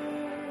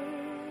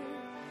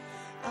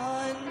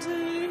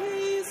 Under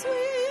his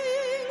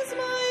wings,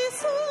 my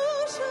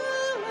soul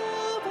shall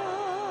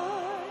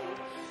abide,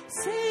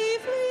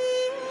 safely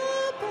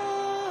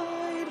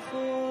abide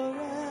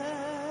forever.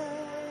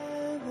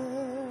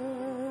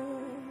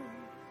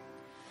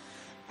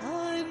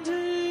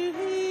 Under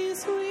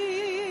his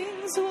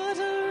wings, what a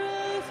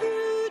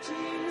refuge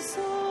in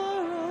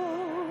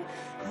sorrow,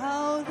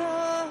 how the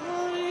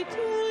heart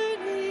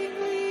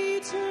yearningly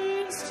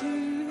turns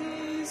to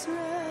his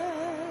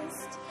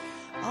rest.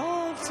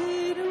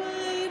 Often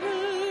when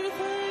earth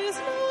has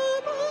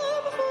no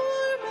balm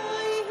for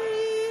my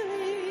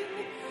healing,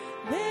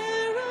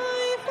 there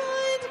I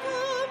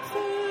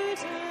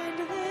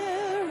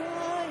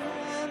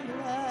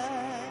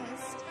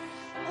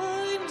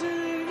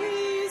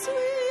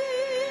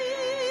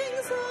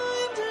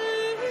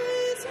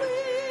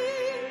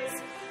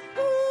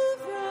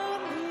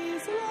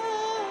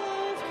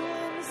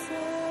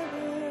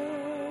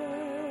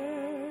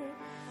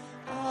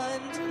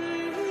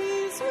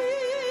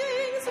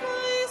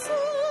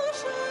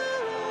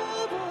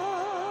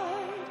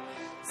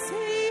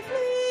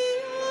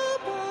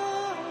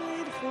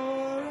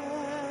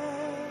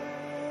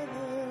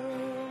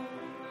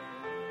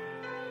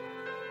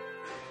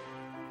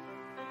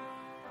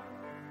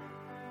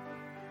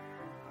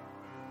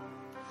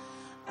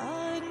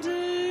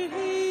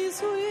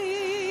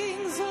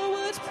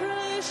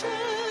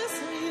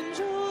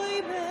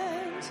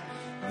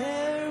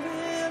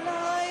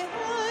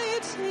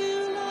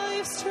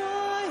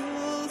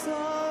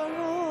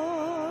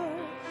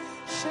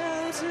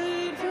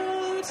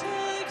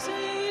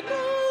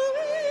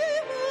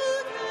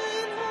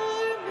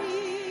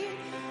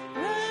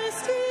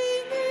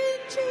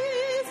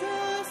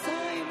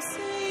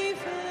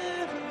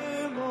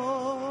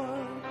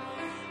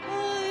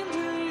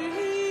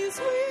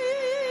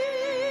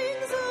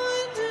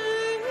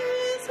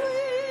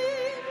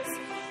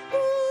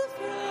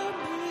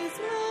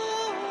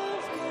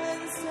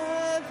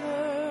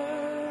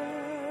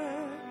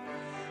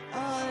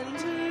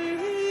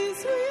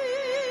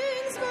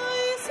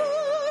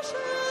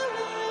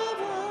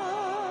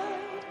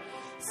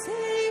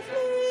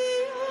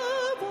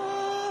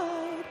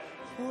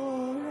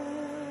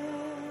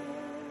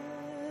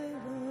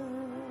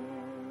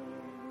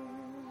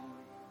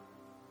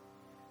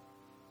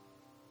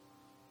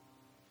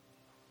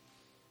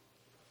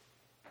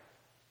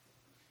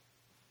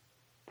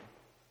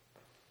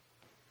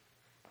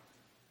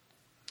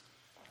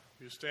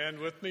You stand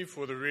with me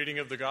for the reading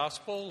of the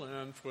gospel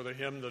and for the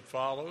hymn that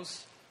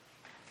follows.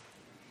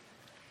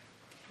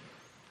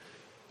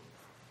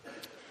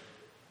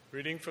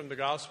 Reading from the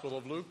Gospel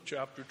of Luke,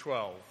 chapter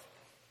 12.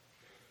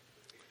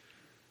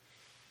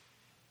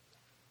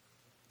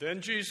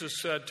 Then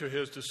Jesus said to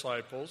his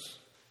disciples,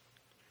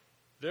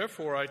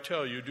 "Therefore I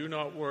tell you, do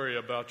not worry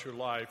about your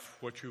life,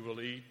 what you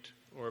will eat,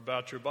 or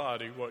about your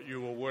body, what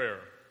you will wear.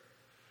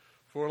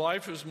 For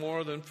life is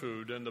more than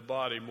food, and the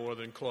body more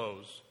than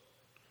clothes.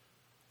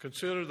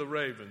 Consider the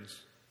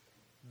ravens.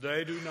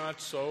 They do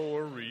not sow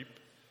or reap.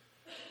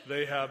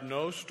 They have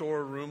no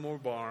storeroom or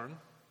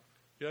barn,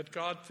 yet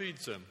God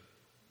feeds them.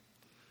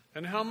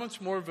 And how much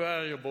more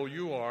valuable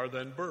you are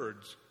than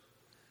birds.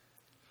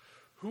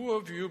 Who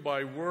of you,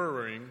 by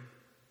worrying,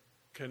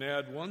 can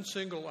add one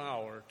single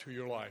hour to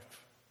your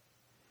life?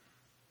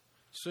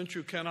 Since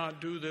you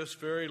cannot do this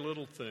very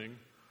little thing,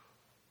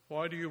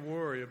 why do you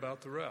worry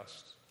about the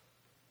rest?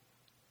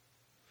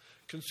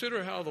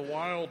 Consider how the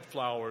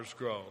wildflowers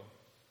grow.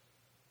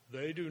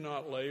 They do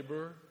not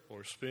labor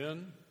or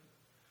spin.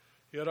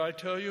 Yet I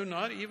tell you,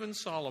 not even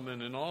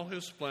Solomon in all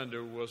his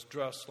splendor was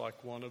dressed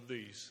like one of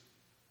these.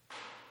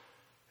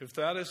 If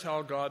that is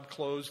how God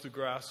clothes the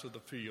grass of the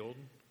field,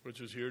 which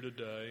is here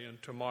today,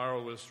 and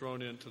tomorrow is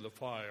thrown into the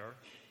fire,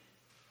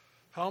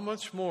 how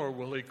much more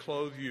will he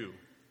clothe you,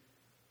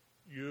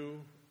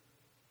 you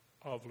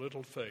of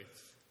little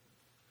faith?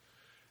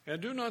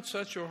 And do not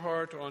set your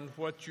heart on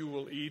what you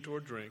will eat or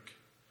drink.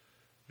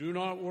 Do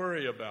not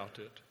worry about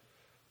it,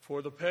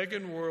 for the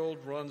pagan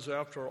world runs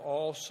after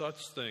all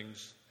such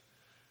things,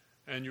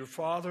 and your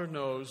Father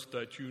knows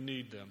that you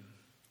need them.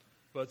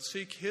 But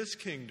seek his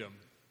kingdom,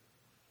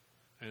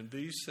 and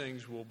these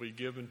things will be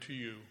given to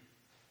you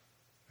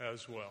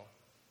as well."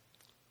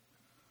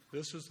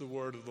 This is the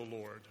word of the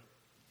Lord.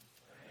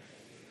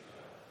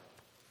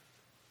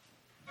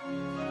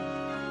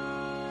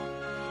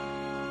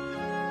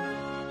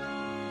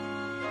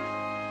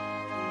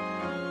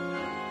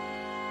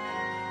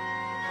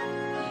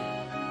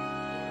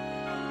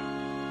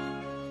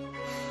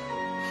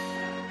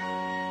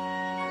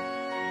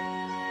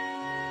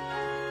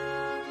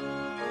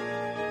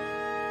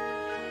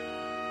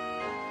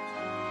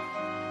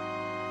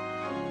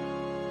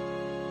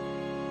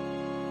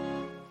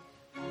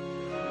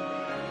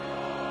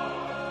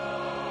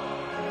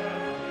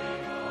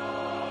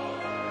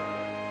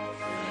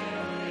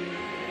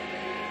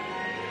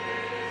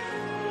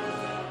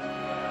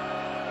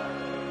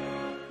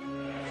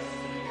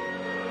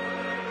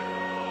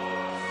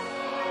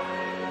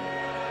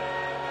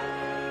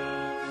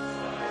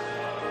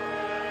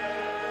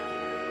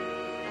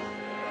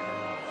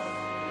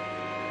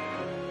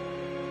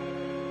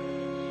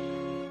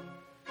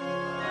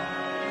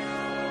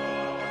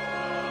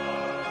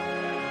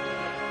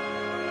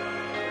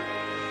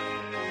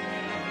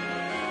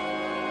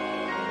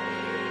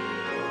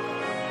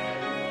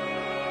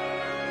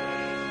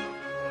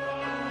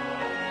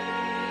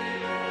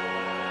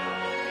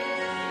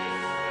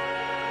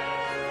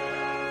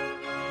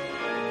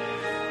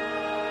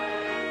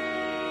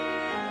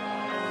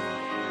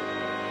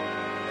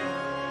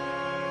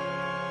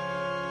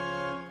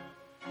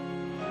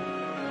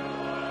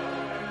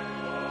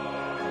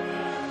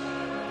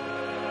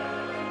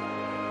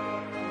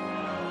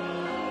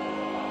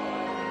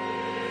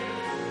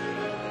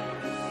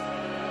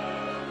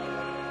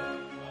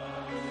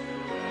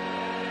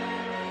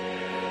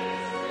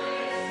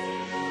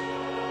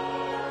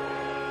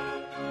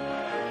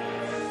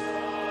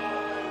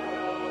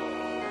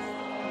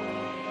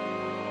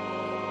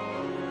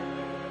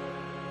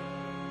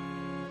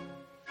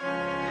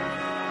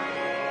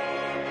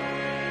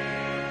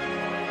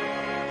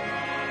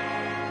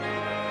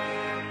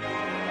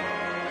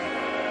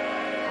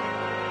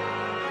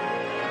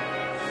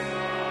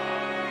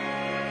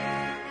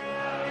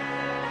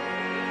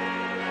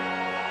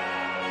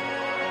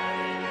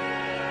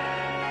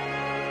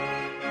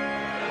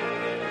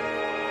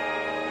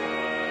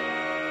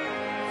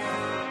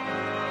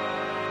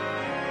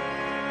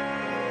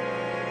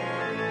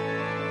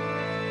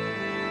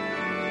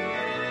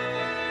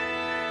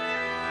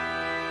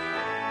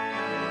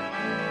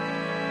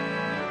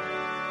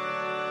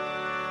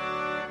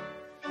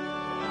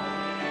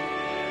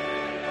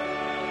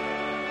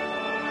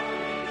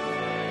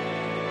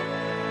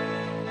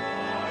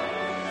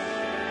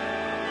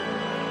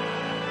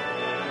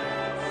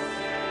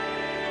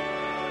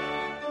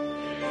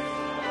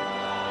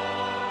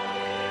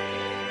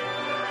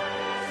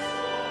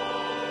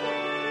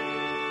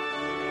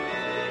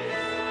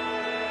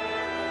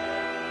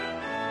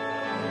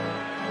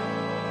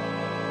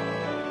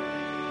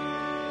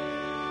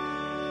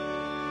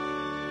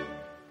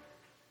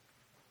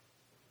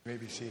 You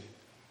may be seated.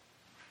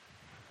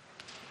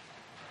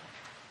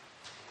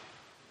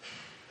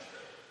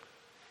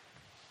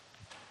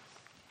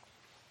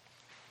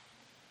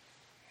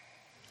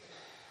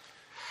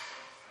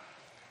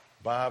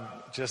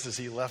 Bob, just as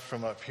he left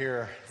from up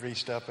here,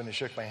 reached up and he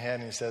shook my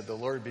hand and he said, "The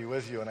Lord be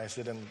with you." And I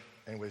said,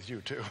 and with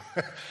you too.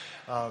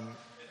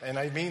 And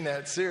I mean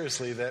that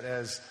seriously, that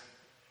as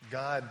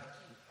God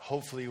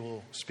hopefully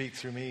will speak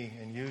through me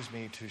and use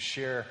me to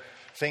share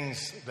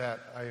things that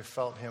I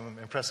felt him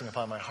impressing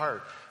upon my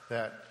heart,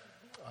 that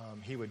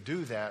he would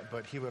do that,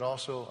 but he would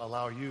also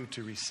allow you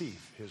to receive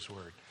his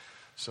word.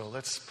 So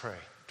let's pray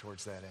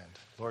towards that end.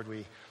 Lord,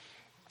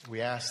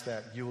 we ask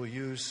that you will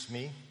use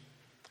me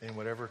in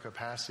whatever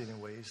capacity and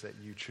ways that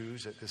you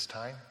choose at this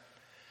time.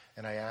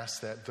 And I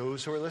ask that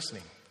those who are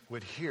listening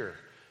would hear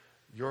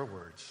your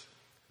words,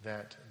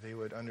 that they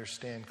would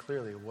understand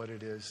clearly what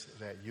it is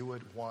that you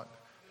would want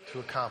to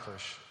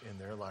accomplish in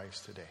their lives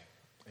today.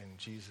 In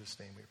Jesus'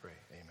 name we pray.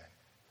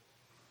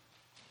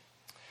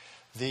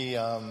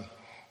 Amen.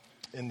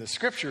 In the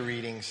scripture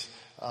readings,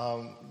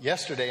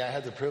 yesterday I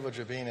had the privilege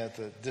of being at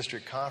the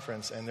district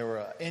conference, and there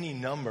were any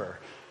number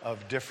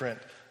of different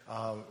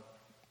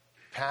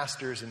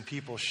pastors and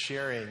people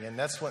sharing. And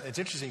that's what it's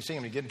interesting seeing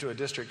when you get into a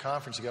district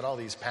conference, you got all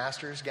these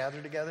pastors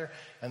gathered together,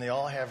 and they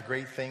all have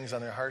great things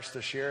on their hearts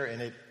to share.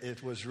 And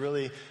it was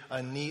really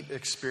a neat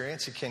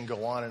experience. It can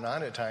go on and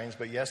on at times,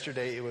 but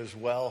yesterday it was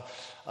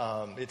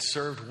it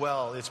served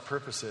well its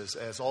purposes.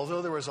 As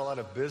although there was a lot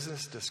of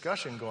business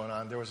discussion going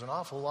on, there was an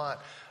awful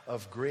lot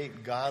of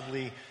great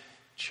godly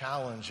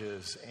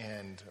challenges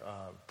and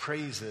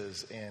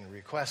praises and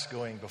requests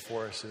going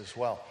before us as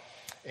well.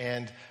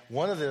 And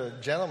one of the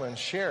gentlemen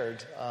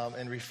shared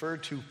and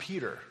referred to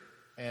Peter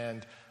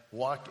and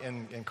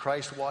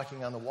Christ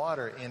walking on the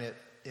water, and it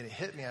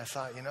hit me. I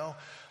thought,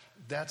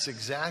 that's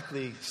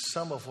exactly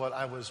some of what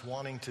I was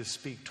wanting to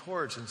speak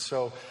towards. And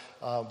so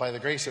by the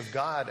grace of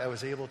God, I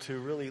was able to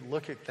really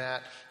look at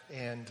that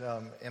and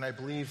I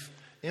believe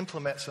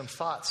implement some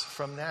thoughts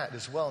from that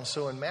as well. And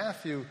so in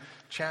Matthew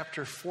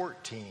chapter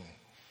 14,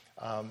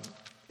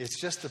 it's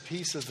just a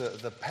piece of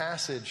the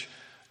passage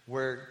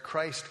where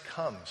Christ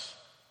comes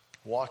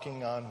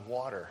walking on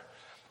water.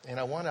 And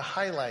I want to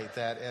highlight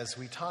that as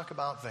we talk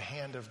about the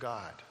hand of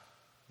God.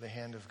 The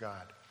hand of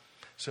God.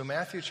 So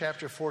Matthew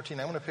chapter 14,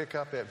 I want to pick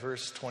up at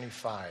verse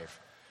 25.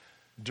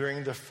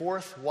 During the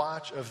fourth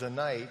watch of the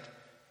night,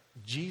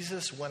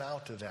 Jesus went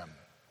out to them,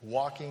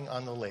 walking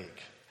on the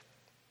lake.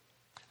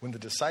 When the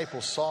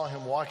disciples saw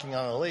him walking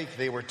on the lake,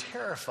 they were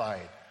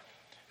terrified.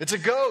 "It's a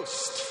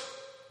ghost,"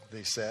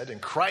 they said,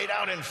 and cried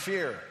out in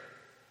fear.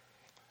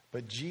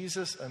 But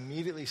Jesus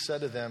immediately said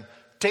to them,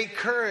 "Take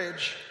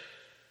courage.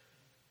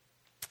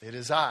 It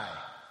is I.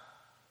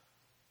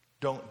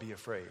 Don't be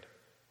afraid."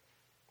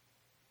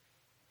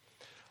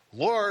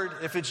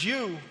 "Lord, if it's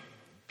you,"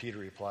 Peter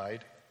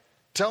replied,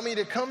 "tell me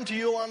to come to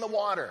you on the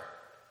water."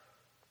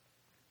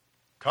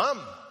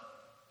 "Come,"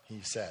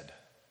 he said.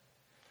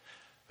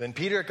 Then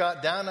Peter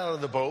got down out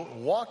of the boat,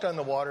 walked on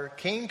the water,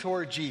 came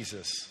toward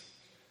Jesus.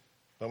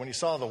 But when he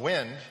saw the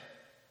wind,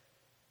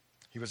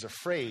 he was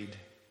afraid,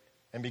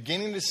 and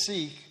beginning to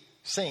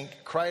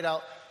sink, cried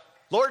out,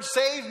 "Lord,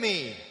 save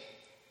me!"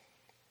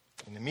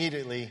 And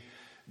immediately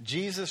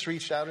Jesus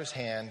reached out his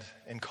hand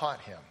and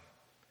caught him.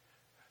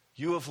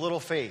 "You of little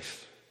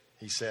faith,"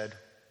 he said,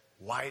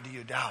 "why do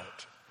you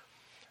doubt?"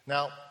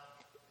 Now,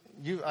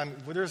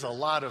 there's a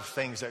lot of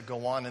things that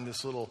go on in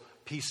this little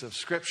piece of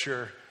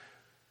scripture.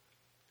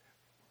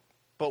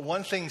 But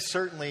one thing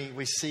certainly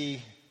we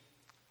see,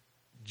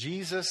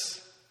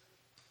 Jesus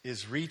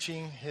is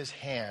reaching his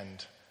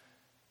hand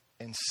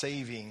and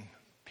saving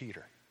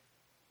Peter.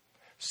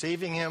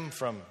 Saving him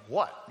from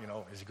what?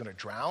 Is he going to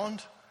drown?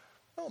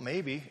 Well,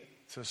 maybe.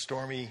 It's a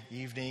stormy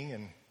evening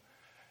and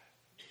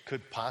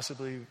could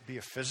possibly be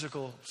a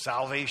physical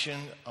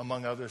salvation,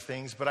 among other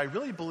things. But I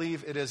really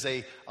believe it is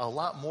a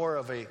lot more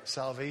of a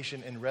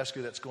salvation and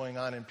rescue that's going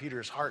on in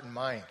Peter's heart and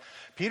mind.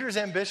 Peter's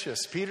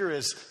ambitious. Peter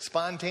is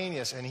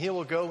spontaneous, and he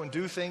will go and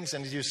do things.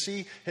 And as you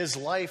see his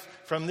life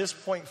from this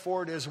point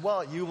forward as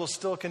well, you will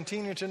still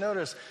continue to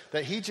notice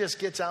that he just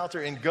gets out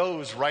there and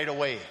goes right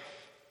away.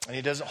 And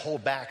he doesn't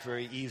hold back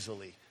very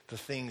easily to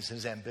things,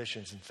 his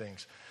ambitions and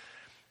things.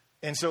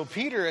 And so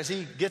Peter, as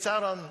he gets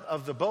out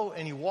of the boat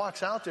and he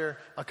walks out there,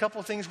 a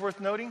couple of things worth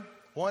noting.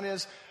 One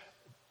is,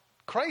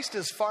 Christ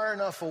is far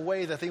enough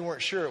away that they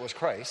weren't sure it was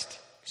Christ.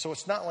 So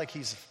it's not like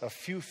he's a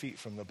few feet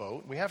from the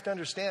boat. We have to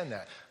understand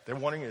that. They're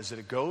wondering, is it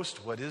a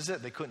ghost? What is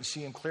it? They couldn't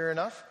see him clear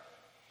enough.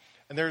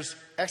 And there's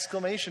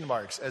exclamation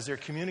marks as they're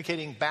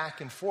communicating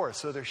back and forth.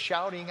 So they're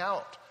shouting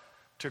out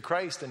to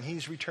Christ and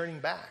he's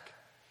returning back.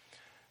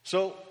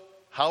 So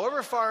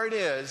however far it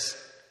is,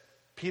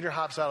 Peter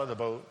hops out of the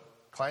boat,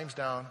 climbs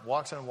down,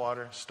 walks on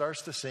water,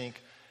 starts to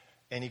sink,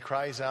 and he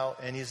cries out.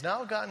 And he's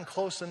now gotten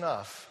close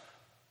enough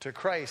to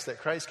Christ that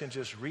Christ can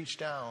just reach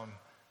down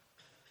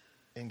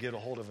and get a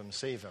hold of him,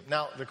 save him.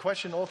 Now, the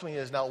question ultimately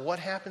is, now what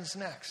happens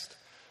next?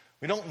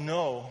 We don't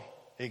know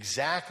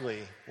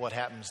exactly what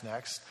happens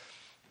next,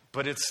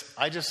 but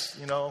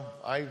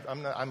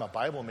I'm a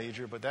Bible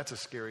major, but that's a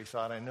scary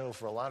thought, I know,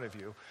 for a lot of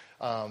you.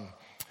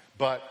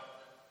 But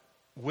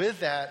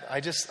with that,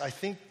 I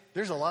think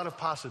there's a lot of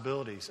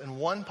possibilities. And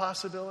one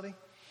possibility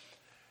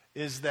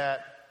is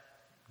that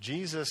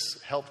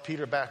Jesus helped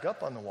Peter back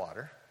up on the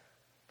water,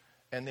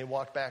 and they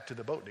walked back to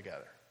the boat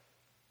together.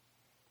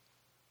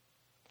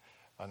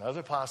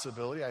 Another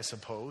possibility, I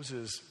suppose,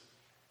 is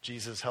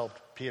Jesus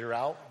helped Peter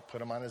out,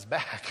 put him on his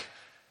back,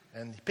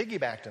 and he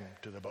piggybacked him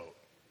to the boat.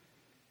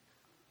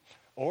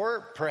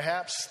 Or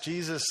perhaps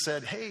Jesus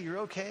said, hey, you're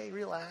okay,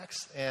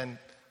 relax. And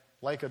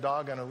like a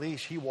dog on a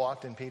leash, he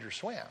walked and Peter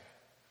swam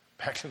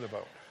back to the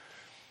boat.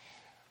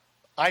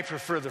 I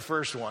prefer the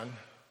first one,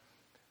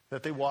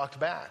 that they walked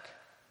back.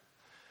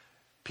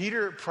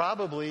 Peter,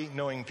 probably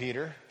knowing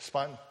Peter,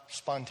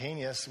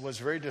 spontaneous, was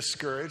very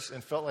discouraged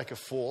and felt like a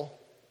fool,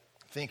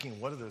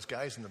 thinking, what are those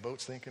guys in the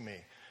boats think of me?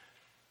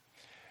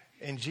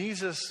 And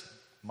Jesus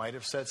might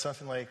have said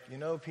something like, you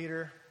know,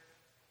 Peter,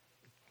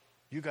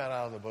 you got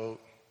out of the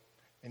boat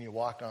and you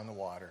walked on the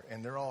water.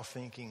 And they're all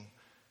thinking,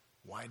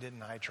 why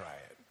didn't I try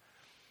it?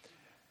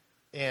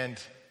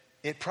 And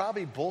it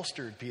probably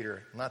bolstered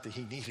Peter, not that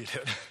he needed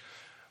it,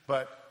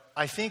 but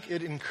I think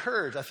it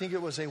encouraged. I think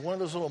it was one of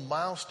those little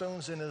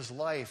milestones in his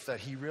life that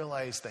he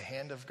realized the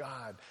hand of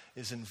God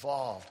is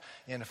involved.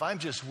 And if I'm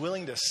just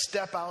willing to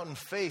step out in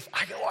faith,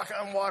 I can walk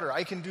on water.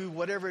 I can do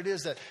whatever it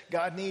is that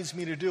God needs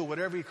me to do,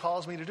 whatever he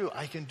calls me to do.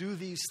 I can do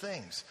these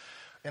things.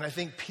 And I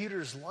think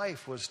Peter's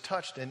life was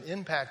touched and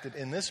impacted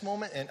in this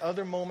moment and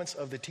other moments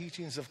of the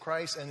teachings of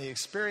Christ and the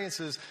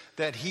experiences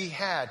that he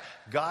had.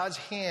 God's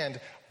hand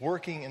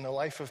working in the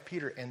life of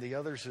Peter and the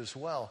others as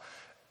well,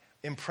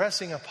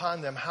 impressing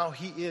upon them how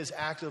he is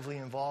actively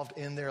involved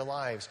in their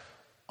lives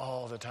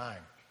all the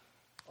time.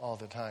 All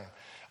the time.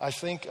 I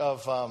think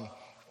of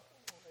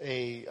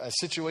a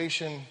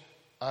situation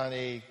on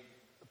a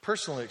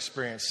personal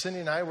experience. Cindy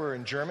and I were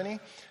in Germany.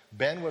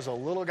 Ben was a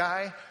little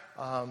guy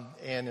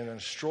and in a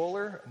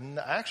stroller,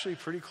 actually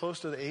pretty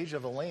close to the age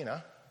of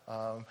Elena.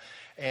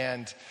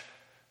 And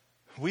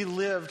we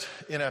lived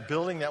in a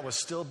building that was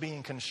still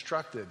being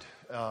constructed,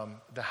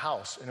 the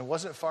house, and it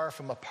wasn't far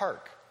from a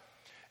park.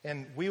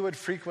 And we would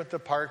frequent the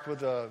park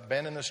with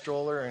Ben in the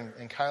stroller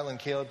and Kyle and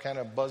Caleb kind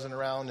of buzzing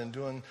around and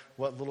doing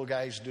what little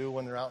guys do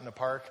when they're out in the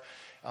park.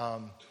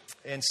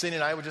 And Cindy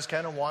and I would just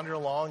kind of wander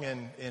along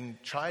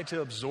and try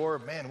to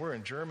absorb, man, we're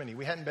in Germany.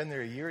 We hadn't been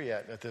there a year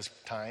yet at this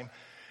time.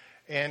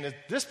 And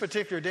at this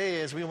particular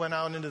day, as we went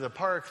out into the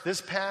park, this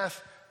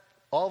path,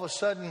 all of a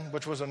sudden,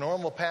 which was a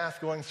normal path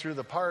going through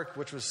the park,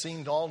 which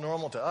seemed all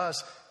normal to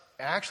us,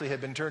 actually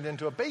had been turned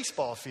into a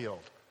baseball field.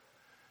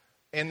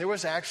 And there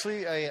was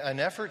actually an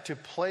effort to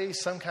play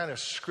some kind of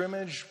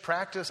scrimmage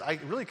practice.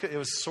 It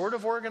was sort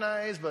of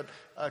organized, but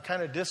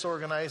kind of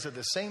disorganized at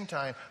the same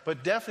time.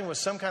 But definitely was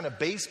some kind of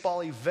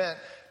baseball event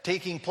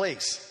taking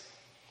place.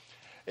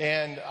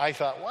 And I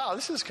thought, wow,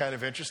 this is kind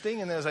of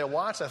interesting. And as I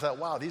watched, I thought,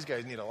 wow, these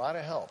guys need a lot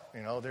of help.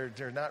 You know,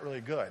 they're not really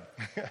good.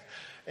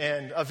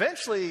 And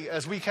eventually,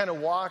 as we kind of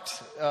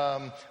walked,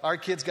 our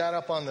kids got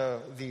up on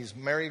these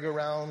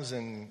merry-go-rounds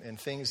and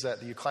things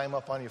that you climb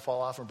up on, you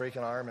fall off and break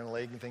an arm and a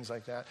leg and things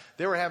like that.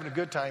 They were having a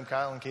good time,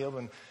 Kyle and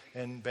Caleb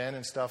and Ben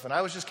and stuff. And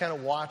I was just kind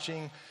of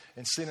watching,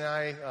 and Cindy and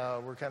I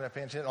were kind of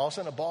paying attention. All of a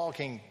sudden, a ball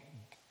came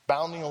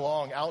bounding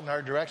along out in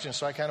our direction.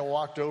 So I kind of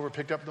walked over,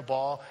 picked up the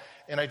ball,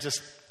 and I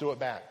just threw it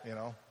back, you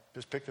know.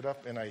 Just picked it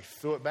up and I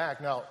threw it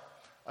back. Now,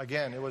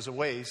 again, it was a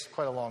ways,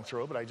 quite a long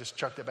throw, but I just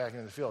chucked it back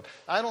into the field.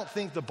 I don't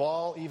think the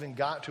ball even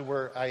got to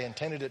where I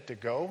intended it to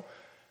go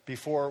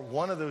before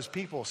one of those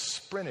people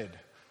sprinted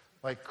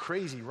like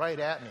crazy right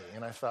at me.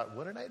 And I thought,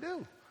 what did I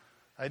do?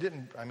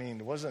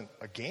 It wasn't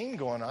a game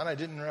going on. I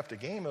didn't interrupt a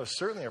game. It was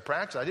certainly a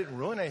practice. I didn't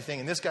ruin anything.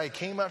 And this guy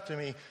came up to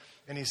me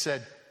and he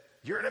said,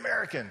 "You're an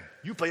American.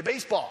 You play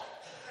baseball."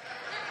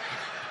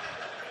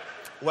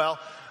 Well,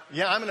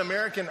 yeah, I'm an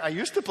American. I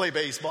used to play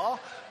baseball.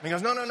 And he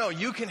goes, no,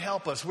 you can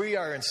help us. We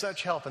are in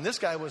such help. And this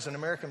guy was an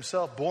American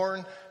himself,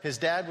 born, his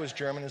dad was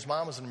German, his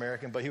mom was an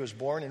American, but he was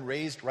born and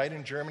raised right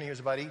in Germany. He was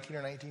about 18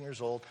 or 19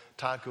 years old,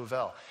 Todd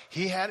Covell.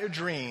 He had a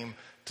dream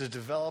to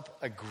develop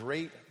a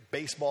great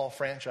baseball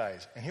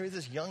franchise. And here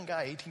this young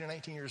guy, 18 or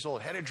 19 years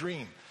old, had a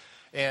dream.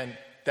 And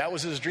that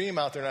was his dream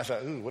out there. And I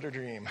thought, ooh, what a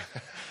dream.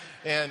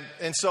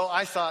 And so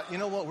I thought, you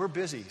know what, we're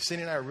busy.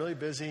 Cindy and I are really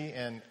busy.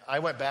 And I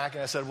went back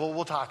and I said, well,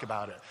 we'll talk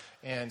about it.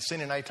 And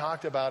Cindy and I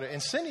talked about it.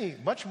 And Cindy,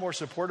 much more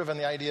supportive on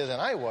the idea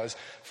than I was,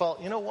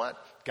 felt, you know what,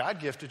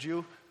 God gifted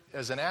you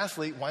as an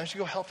athlete. Why don't you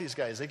go help these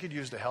guys? They could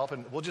use the help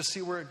and we'll just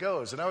see where it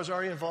goes. And I was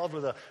already involved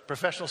with a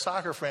professional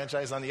soccer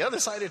franchise on the other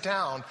side of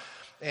town.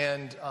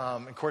 And,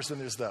 of course, then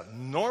there's the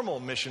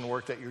normal mission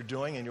work that you're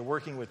doing, and you're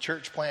working with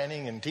church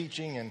planning and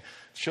teaching and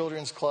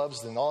children's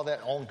clubs and all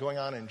that all going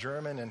on in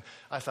German. And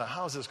I thought,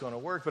 how is this going to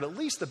work? But at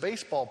least the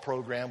baseball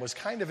program was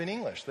kind of in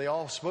English. They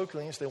all spoke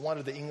English. They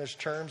wanted the English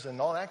terms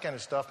and all that kind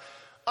of stuff.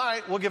 All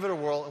right, we'll give it a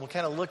whirl, and we'll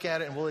kind of look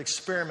at it, and we'll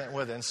experiment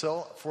with it. And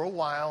so for a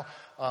while,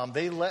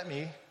 they let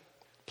me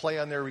play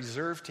on their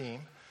reserve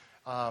team.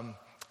 As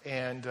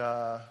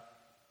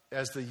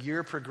the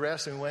year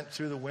progressed and went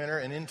through the winter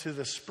and into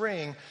the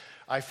spring,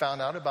 I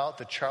found out about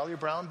the Charlie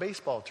Brown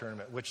baseball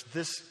tournament, which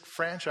this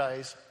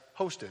franchise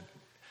hosted.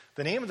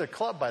 The name of the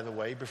club, by the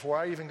way, before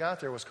I even got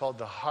there, was called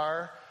the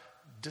Har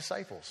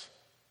Disciples.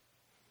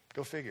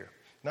 Go figure.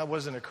 Now,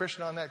 wasn't a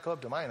Christian on that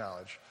club, to my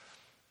knowledge.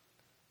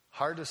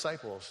 Har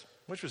Disciples.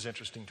 which was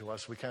interesting to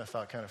us. We kind of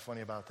thought kind of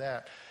funny about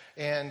that.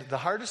 And the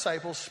Heart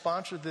Disciples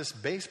sponsored this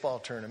baseball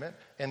tournament,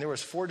 and there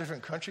was 4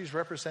 different countries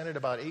represented,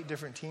 about 8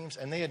 different teams,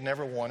 and they had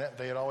never won it.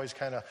 They had always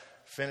kind of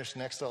finished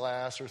next to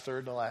last or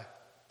third to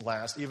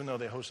last, even though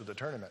they hosted the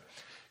tournament.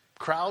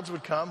 Crowds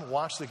would come,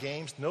 watch the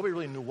games. Nobody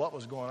really knew what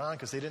was going on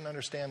because they didn't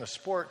understand the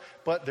sport,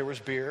 but there was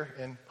beer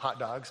and hot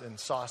dogs and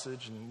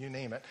sausage and you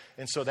name it.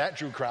 And so that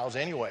drew crowds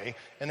anyway.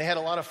 And they had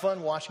a lot of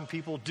fun watching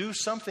people do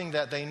something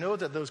that they know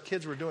that those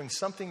kids were doing,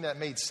 something that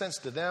made sense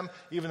to them.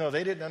 Even though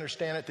they didn't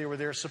understand it, they were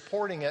there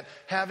supporting it,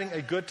 having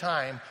a good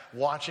time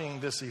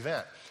watching this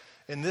event.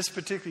 In this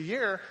particular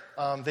year,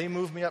 they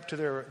moved me up to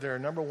their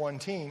number 1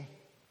 team.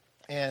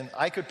 And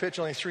I could pitch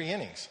only 3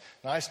 innings.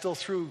 Now, I still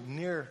threw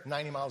near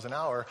 90 miles an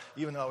hour.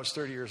 Even though I was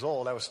 30 years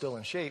old, I was still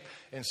in shape.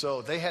 And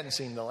so they hadn't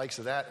seen the likes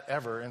of that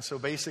ever. And so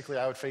basically,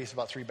 I would face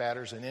about 3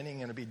 batters an inning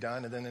and it'd be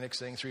done. And then the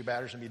next inning, 3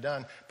 batters and be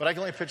done. But I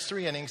could only pitch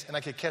 3 innings, and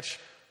I could catch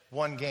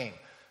 1 game,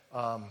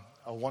 a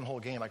 1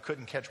 whole game. I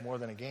couldn't catch more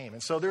than a game.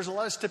 And so there's a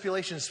lot of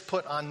stipulations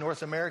put on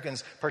North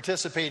Americans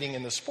participating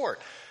in the sport.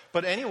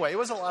 But anyway, it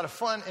was a lot of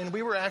fun, and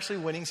we were actually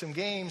winning some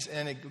games.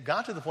 And it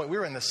got to the point we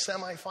were in the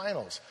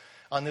semifinals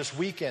on this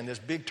weekend, this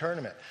big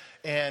tournament.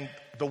 And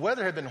the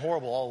weather had been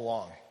horrible all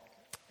along.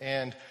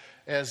 And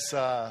as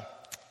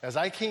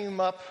I came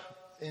up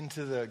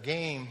into the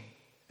game,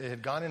 it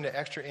had gone into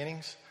extra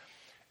innings.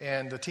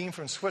 And the team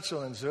from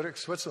Switzerland, Zurich,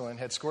 Switzerland,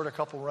 had scored a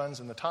couple runs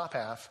in the top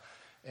half.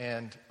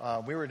 And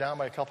we were down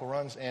by a couple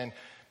runs. And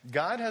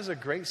God has a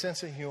great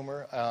sense of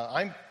humor.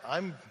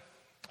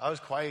 I was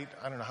quite,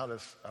 I don't know how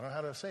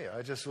to say it.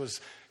 I just was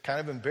kind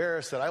of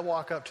embarrassed that I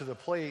walk up to the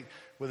plate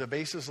with the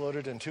bases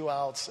loaded and 2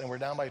 outs, and we're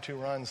down by 2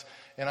 runs.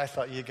 And I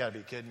thought, you got to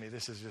be kidding me.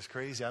 This is just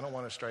crazy. I don't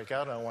want to strike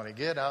out. I don't want to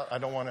get out.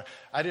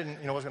 I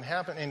didn't know what's going to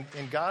happen.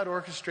 And God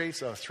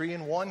orchestrates a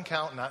 3-1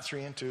 count, not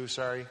 3-2.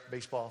 Sorry,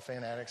 baseball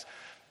fanatics.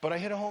 But I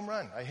hit a home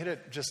run. I hit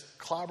it, just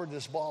clobbered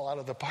this ball out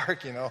of the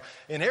park,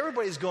 and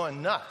everybody's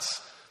going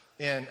nuts.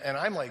 And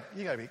I'm like,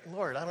 you got to be,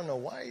 Lord, I don't know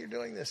why you're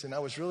doing this. And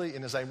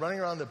and as I'm running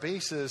around the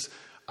bases,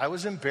 I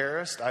was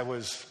embarrassed. I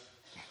was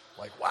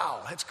like,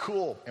 wow, that's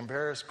cool.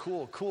 Embarrassed,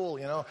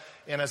 cool,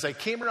 And as I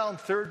came around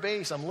third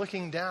base, I'm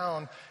looking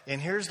down,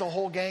 and here's the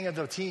whole gang of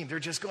the team. They're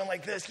just going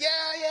like this, yeah,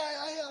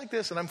 like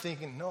this. And I'm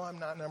thinking, no, I'm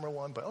not number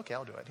 1, but okay,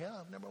 I'll do it. Yeah,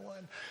 I'm number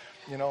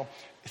 1.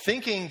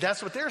 Thinking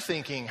that's what they're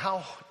thinking.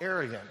 How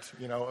arrogant,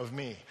 of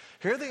me.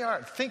 Here they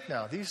are. Think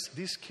now,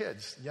 these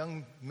kids,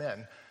 young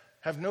men,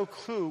 have no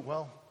clue,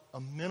 well, a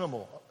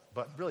minimal,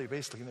 but really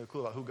basically no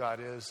clue about who God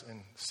is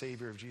and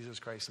Savior of Jesus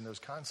Christ and those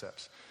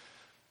concepts.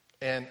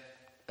 And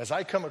as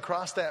I come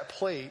across that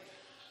plate,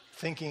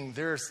 thinking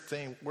they're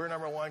saying, we're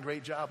number 1,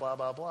 great job, blah,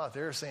 blah, blah.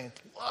 They're saying,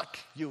 look,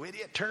 you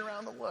idiot, turn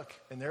around and look.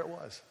 And there it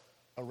was,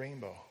 a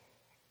rainbow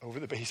over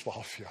the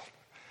baseball field.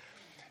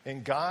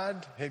 And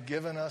God had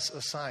given us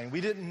a sign.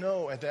 We didn't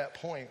know at that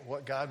point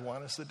what God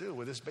wanted us to do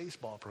with this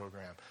baseball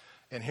program.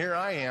 And here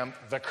I am,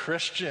 the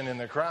Christian in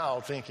the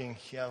crowd, thinking,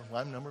 yeah,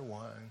 well, I'm number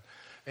 1.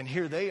 And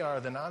here they are,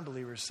 the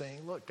non-believers,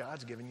 saying, look,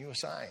 God's given you a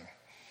sign.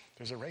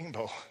 There's a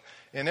rainbow.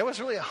 And it was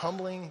really a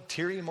humbling,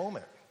 teary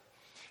moment.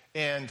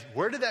 And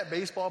where did that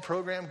baseball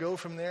program go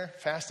from there?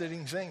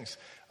 Fascinating things.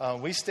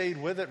 We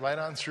stayed with it right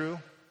on through.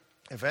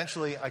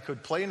 Eventually, I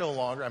could play no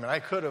longer. I mean, I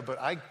could have,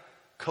 but I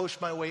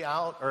coached my way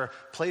out, or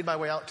played my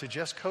way out to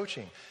just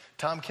coaching.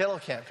 Tom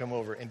Kettlecamp came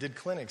over and did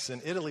clinics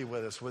in Italy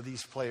with us with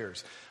these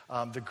players.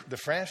 The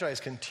franchise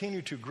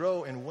continued to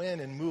grow and win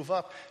and move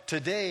up.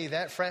 Today,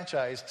 that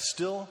franchise,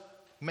 still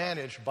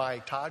managed by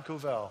Todd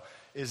Covell,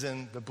 is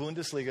in the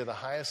Bundesliga, the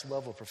highest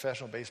level of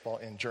professional baseball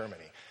in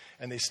Germany.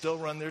 And they still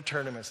run their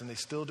tournaments, and they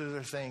still do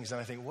their things.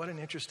 And I think, what an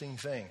interesting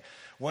thing.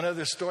 One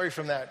other story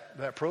from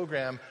that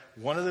program,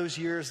 one of those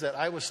years that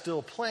I was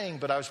still playing,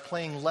 but I was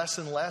playing less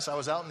and less. I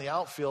was out in the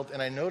outfield,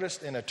 and I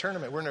noticed in a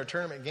tournament, we're in a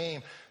tournament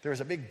game, there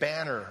was a big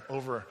banner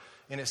over,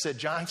 and it said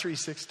John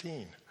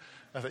 3:16.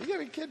 I thought, you gotta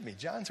be kidding me,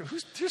 John.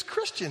 There's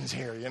Christians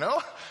here,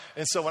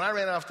 And so when I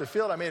ran off the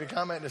field, I made a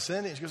comment to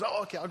Cindy, and she goes,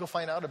 oh, okay, I'll go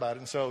find out about it.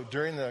 And so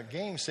during the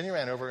game, Cindy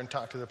ran over and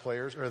talked to the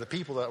players, or the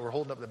people that were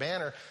holding up the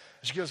banner.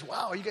 And she goes,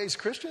 wow, are you guys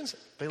Christians?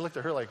 They looked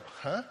at her like,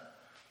 huh?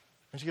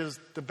 And she goes,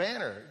 the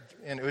banner.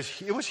 And it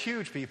was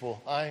huge,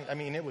 people. I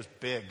mean, it was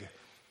big.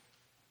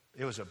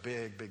 It was a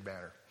big, big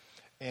banner.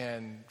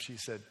 And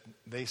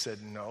they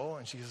said no.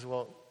 And she says,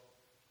 well,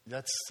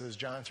 that says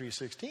John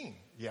 3:16.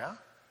 Yeah?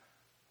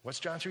 What's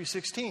John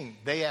 3:16?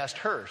 They asked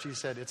her. She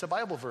said, it's a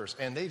Bible verse.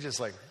 And they just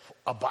like,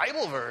 a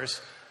Bible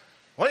verse?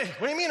 What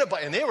do you mean a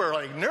Bible? And they were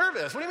like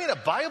nervous. What do you mean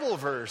a Bible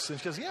verse? And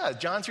she goes, yeah,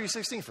 John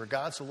 3:16. For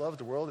God so loved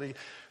the world.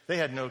 They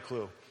had no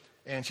clue.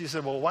 And she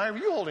said, well, why are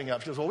you holding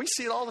up? She goes, well, we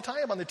see it all the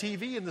time on the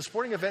TV and the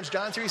sporting events,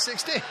 John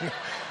 3:16.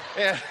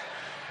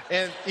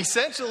 and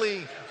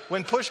essentially,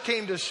 when push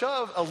came to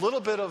shove, a little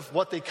bit of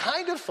what they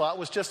kind of thought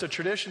was just a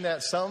tradition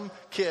that some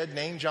kid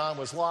named John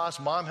was lost.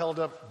 Mom held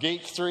up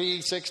gate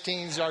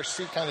 3:16's our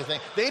seat kind of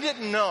thing. They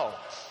didn't know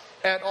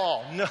at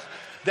all. No,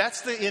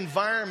 that's the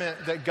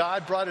environment that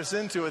God brought us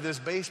into with this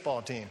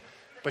baseball team.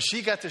 But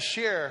she got to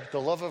share the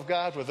love of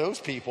God with those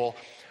people.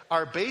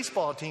 Our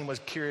baseball team was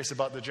curious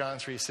about the John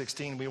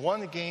 3:16. We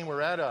won the game.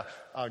 We're at a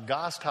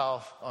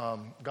Gasthof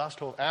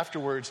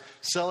afterwards,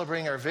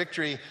 celebrating our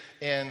victory,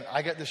 and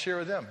I got to share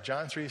with them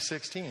John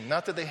 3:16.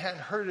 Not that they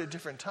hadn't heard it at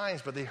different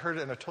times, but they heard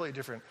it in a totally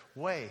different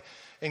way.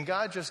 And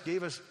God just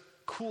gave us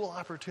cool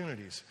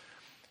opportunities.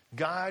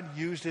 God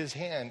used his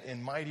hand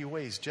in mighty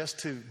ways just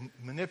to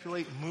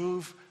manipulate,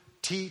 move,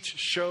 teach,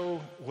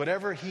 show,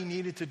 whatever he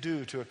needed to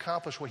do to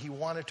accomplish what he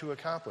wanted to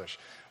accomplish.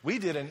 We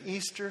did an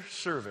Easter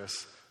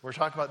service. We were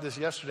talking about this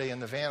yesterday in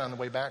the van on the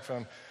way back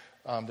from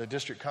the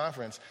district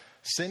conference.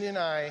 Cindy and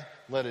I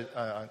led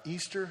an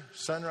Easter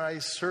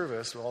sunrise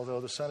service, although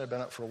the sun had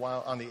been up for a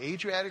while, on the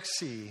Adriatic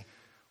Sea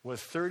with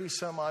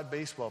 30-some-odd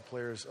baseball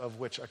players, of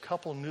which a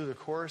couple knew the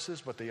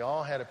choruses, but they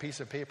all had a piece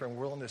of paper and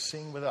were willing to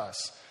sing with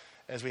us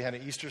as we had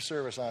an Easter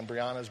service on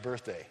Brianna's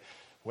birthday,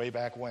 way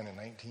back when, in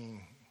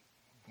 19,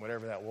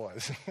 whatever that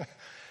was.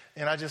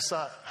 And I just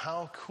thought,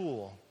 how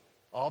cool,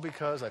 all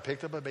because I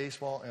picked up a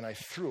baseball and I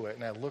threw it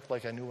and I looked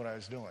like I knew what I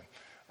was doing.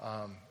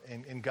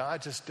 And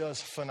God just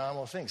does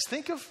phenomenal things.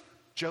 Think of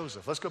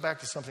Joseph. Let's go back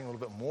to something a little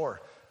bit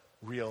more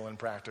real and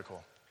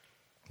practical.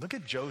 Look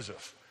at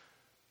Joseph.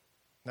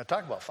 Now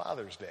talk about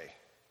Father's Day.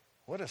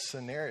 What a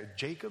scenario.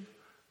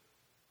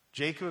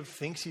 Jacob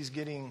thinks he's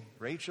getting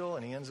Rachel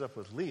and he ends up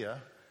with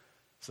Leah.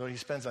 So he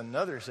spends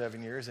another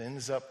 7 years and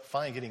ends up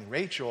finally getting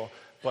Rachel.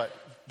 But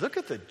look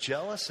at the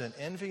jealous and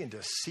envy and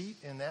deceit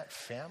in that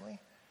family.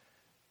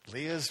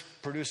 Leah's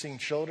producing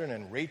children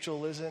and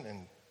Rachel isn't,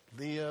 and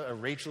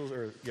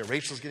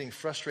Rachel's getting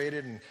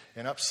frustrated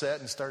and upset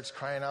and starts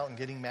crying out and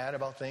getting mad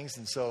about things.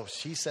 And so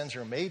she sends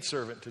her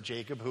maidservant to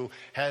Jacob, who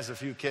has a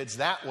few kids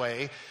that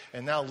way.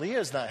 And now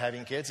Leah's not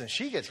having kids, and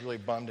she gets really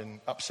bummed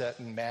and upset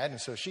and mad.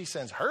 And so she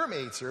sends her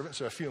maidservant,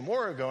 so a few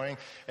more are going.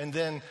 And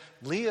then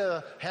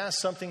Leah has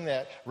something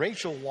that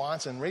Rachel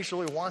wants, and Rachel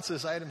really wants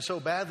this item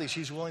so badly,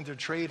 she's willing to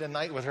trade a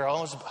night with her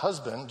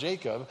husband,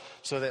 Jacob,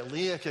 so that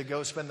Leah could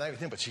go spend the night with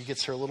him. But she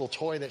gets her little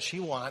toy that she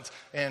wants,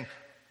 and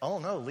oh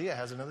no, Leah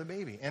has another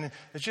baby. And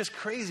it's just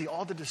crazy,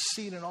 all the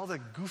deceit and all the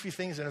goofy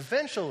things. And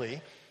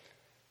eventually,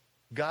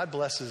 God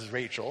blesses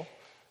Rachel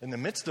in the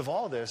midst of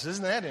all this.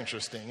 Isn't that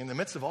interesting? In the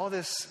midst of all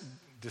this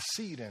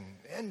deceit and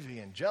envy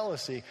and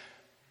jealousy,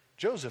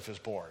 Joseph is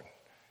born.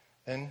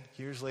 And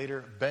years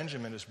later,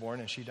 Benjamin is born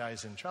and she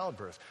dies in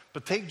childbirth.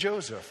 But take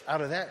Joseph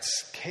out of that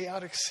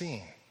chaotic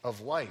scene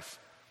of life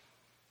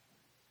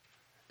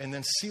and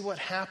then see what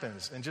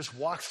happens and just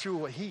walk through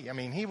what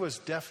he was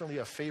definitely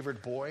a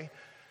favored boy.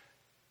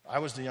 I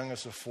was the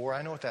youngest of four.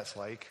 I know what that's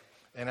like.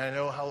 And I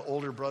know how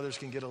older brothers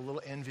can get a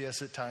little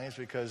envious at times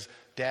because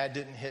Dad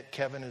didn't hit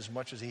Kevin as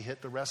much as he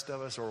hit the rest of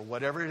us, or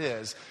whatever it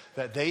is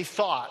that they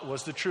thought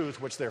was the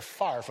truth, which they're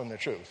far from the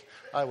truth.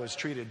 I was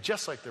treated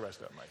just like the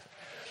rest of them, I think.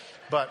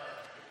 But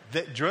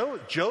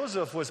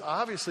Joseph was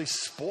obviously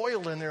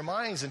spoiled in their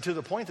minds, and to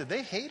the point that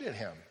they hated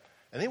him.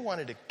 And they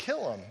wanted to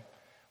kill him.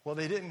 Well,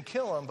 they didn't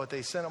kill him, but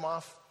they sent him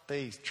off.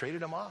 They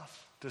traded him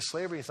off to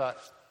slavery. Thought,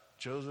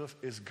 Joseph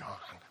is gone.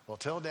 Well,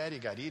 tell Dad he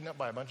got eaten up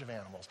by a bunch of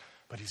animals,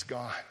 but he's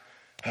gone.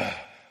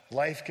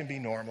 Life can be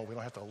normal. We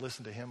don't have to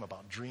listen to him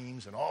about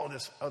dreams and all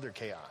this other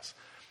chaos.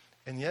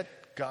 And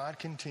yet, God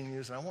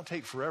continues, and I won't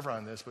take forever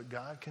on this, but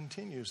God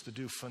continues to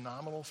do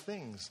phenomenal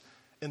things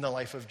in the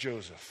life of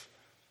Joseph.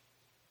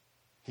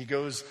 He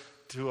goes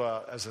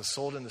as a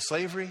sold into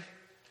slavery,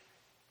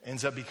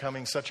 ends up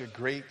becoming such a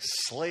great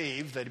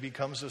slave that he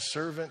becomes a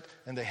servant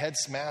and the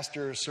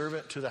headmaster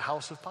servant to the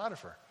house of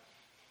Potiphar.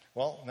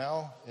 Well,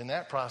 now in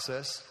that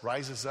process,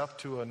 rises up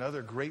to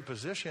another great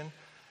position,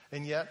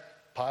 and yet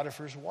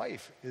Potiphar's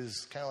wife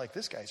is kind of like,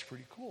 this guy's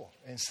pretty cool,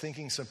 and is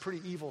thinking some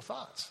pretty evil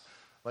thoughts,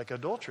 like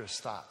adulterous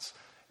thoughts.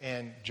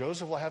 And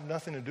Joseph will have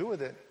nothing to do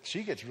with it.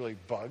 She gets really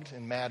bugged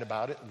and mad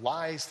about it,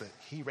 lies that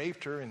he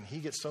raped her, and he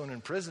gets thrown in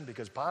prison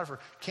because Potiphar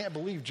can't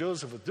believe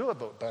Joseph would do it,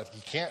 but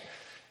he can't.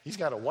 He's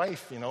got a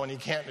wife, and he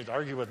can't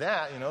argue with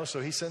that,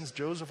 so he sends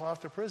Joseph off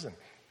to prison.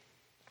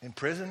 In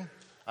prison,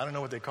 I don't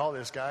know what they call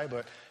this guy,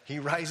 but he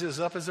rises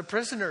up as a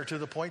prisoner to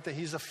the point that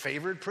he's a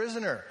favored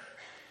prisoner.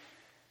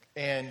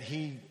 And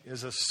he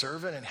is a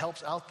servant and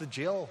helps out the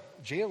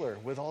jailer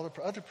with all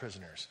the other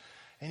prisoners.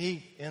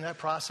 And in that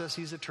process,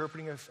 he's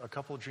interpreting a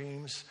couple of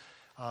dreams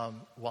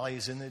while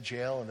he's in the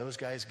jail. And those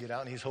guys get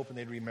out, and he's hoping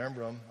they'd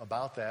remember him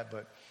about that,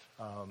 but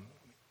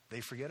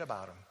they forget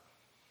about him.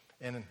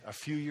 And a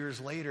few years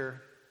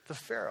later, the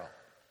Pharaoh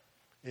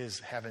is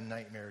having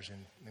nightmares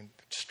and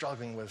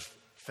struggling with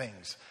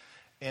things.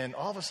 And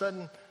all of a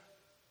sudden,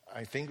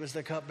 I think it was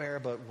the cupbearer,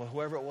 but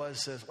whoever it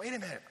was says, wait a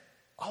minute.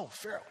 Oh,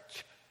 Pharaoh,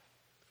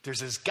 there's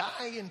this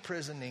guy in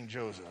prison named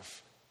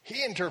Joseph.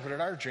 He interpreted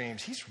our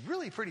dreams. He's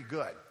really pretty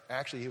good.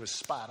 Actually, he was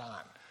spot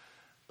on.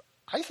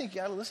 I think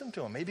you ought to listen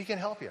to him. Maybe he can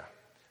help you.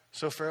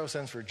 So Pharaoh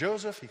sends for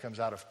Joseph. He comes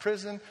out of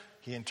prison.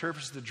 He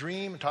interprets the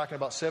dream, talking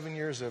about 7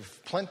 years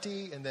of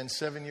plenty and then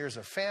 7 years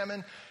of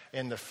famine.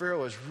 And the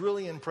Pharaoh was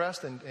really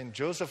impressed, and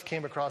Joseph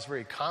came across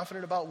very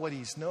confident about what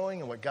he's knowing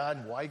and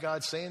why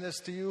God's saying this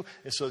to you,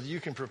 is so that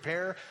you can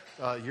prepare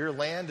your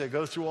land to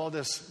go through all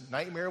this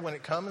nightmare when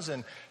it comes.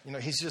 And,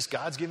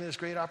 God's giving this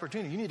great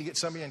opportunity. You need to get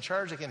somebody in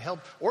charge that can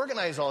help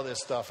organize all this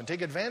stuff and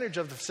take advantage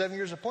of the 7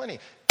 years of plenty.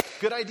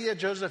 Good idea,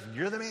 Joseph.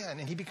 You're the man.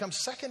 And he becomes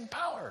second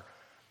power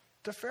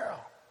to Pharaoh.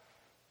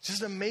 It's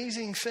just an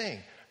amazing thing.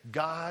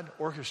 God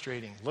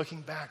orchestrating, looking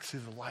back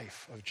through the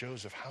life of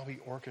Joseph, how he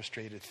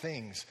orchestrated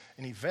things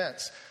and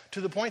events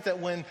to the point that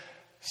when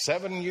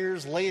 7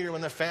 years later,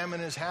 when the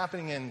famine is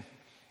happening and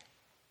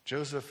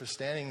Joseph is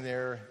standing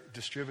there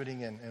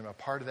distributing and a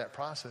part of that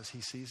process,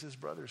 he sees his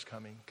brothers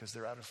coming because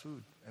they're out of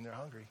food and they're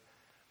hungry.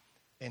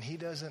 And he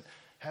doesn't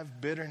have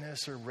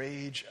bitterness or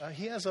rage.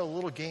 He has a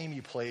little game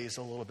he plays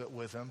a little bit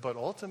with them, but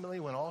ultimately,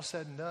 when all's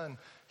said and done,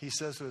 he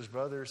says to his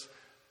brothers,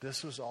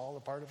 this was all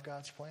a part of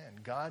God's plan.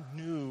 God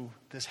knew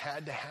this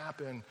had to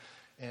happen,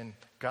 and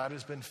God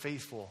has been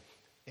faithful.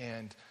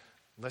 And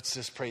let's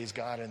just praise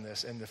God in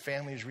this. And the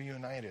family is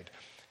reunited.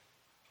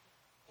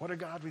 What a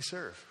God we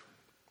serve.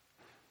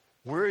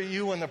 Where are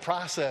you in the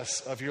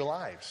process of your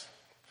lives?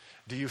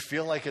 Do you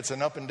feel like it's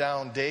an up and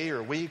down day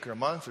or week or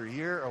month or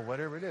year or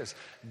whatever it is?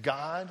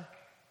 God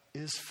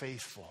is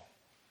faithful.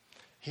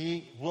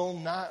 He will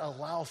not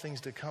allow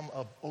things to come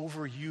up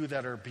over you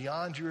that are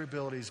beyond your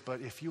abilities,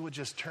 but if you would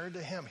just turn to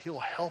him, he'll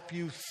help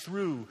you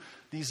through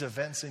these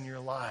events in your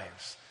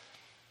lives.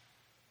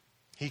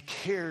 He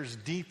cares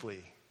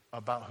deeply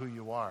about who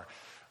you are.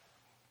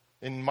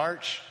 In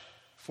March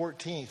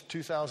 14th,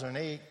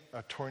 2008,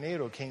 a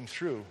tornado came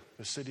through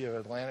the city of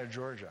Atlanta,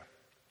 Georgia.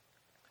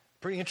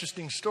 Pretty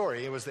interesting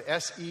story. It was the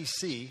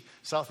SEC,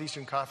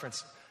 Southeastern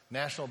Conference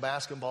National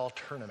Basketball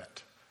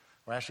Tournament.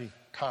 Or actually,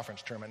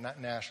 conference tournament,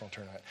 not national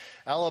tournament.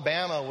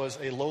 Alabama was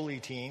a lowly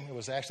team. It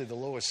was actually the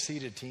lowest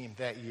seeded team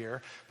that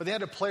year. But they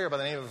had a player by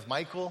the name of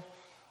Michael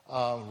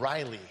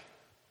Riley.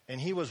 And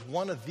he was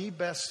one of the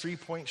best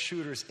three-point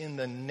shooters in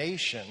the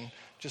nation,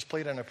 just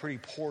played on a pretty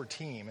poor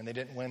team. And they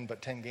didn't win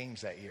but 10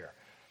 games that year.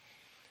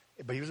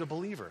 But he was a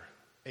believer,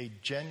 a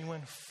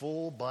genuine,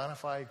 full, bona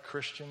fide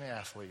Christian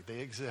athlete.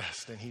 They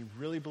exist. And he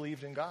really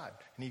believed in God.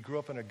 And he grew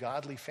up in a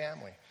godly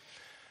family.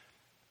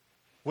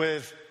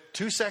 With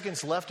 2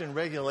 seconds left in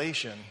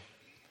regulation,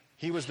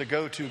 he was the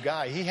go-to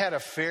guy. He had a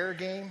fair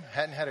game,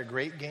 hadn't had a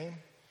great game,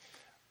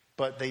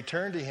 but they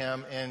turned to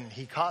him and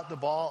he caught the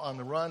ball on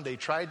the run. They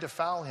tried to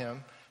foul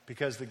him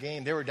because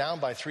they were down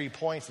by 3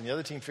 points, and the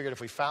other team figured if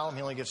we foul him,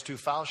 he only gets 2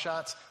 foul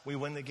shots, we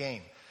win the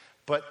game.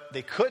 But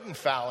they couldn't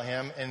foul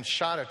him and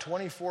shot a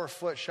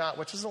 24-foot shot,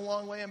 which is a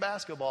long way in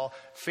basketball,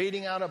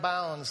 fading out of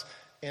bounds,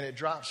 and it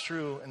drops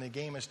through, and the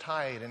game is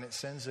tied, and it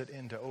sends it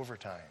into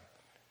overtime.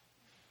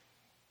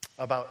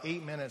 About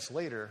 8 minutes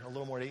later, a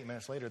little more than 8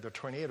 minutes later, the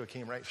tornado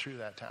came right through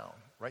that town,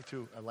 right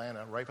through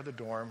Atlanta, right by the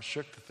dorm,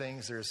 shook the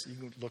things. You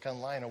can look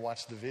online and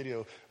watch the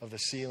video of the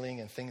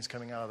ceiling and things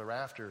coming out of the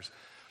rafters.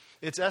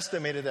 It's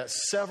estimated that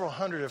several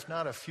hundred, if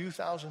not a few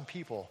thousand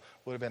people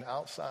would have been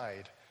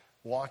outside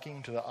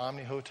walking to the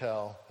Omni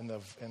Hotel and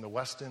the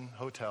Westin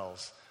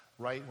hotels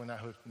right when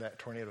that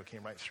tornado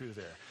came right through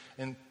there.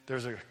 And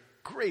there's a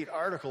great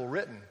article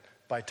written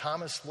by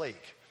Thomas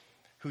Lake,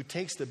 who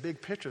takes the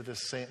big picture of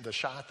this, the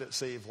shot that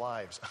saved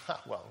lives.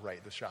 Well,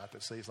 right, the shot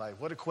that saves lives.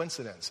 What a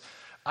coincidence.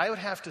 I would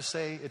have to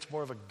say it's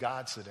more of a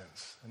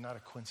godcidence and not a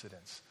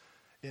coincidence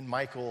in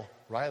Michael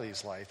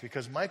Riley's life,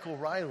 because Michael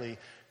Riley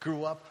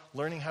grew up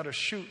learning how to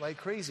shoot like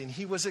crazy, and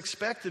he was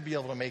expected to be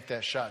able to make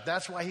that shot.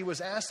 That's why he was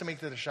asked to make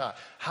that shot.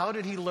 How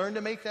did he learn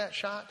to make that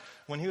shot?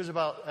 When he was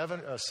about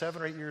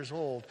 7 or 8 years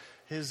old,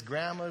 his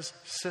grandma's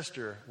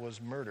sister was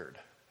murdered,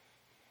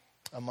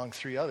 among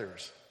 3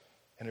 others,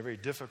 in a very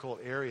difficult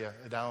area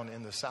down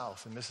in the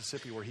South, in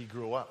Mississippi, where he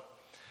grew up.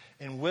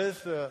 And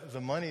with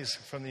the monies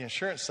from the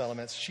insurance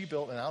settlements, she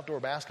built an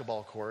outdoor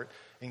basketball court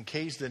and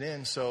cased it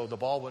in so the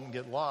ball wouldn't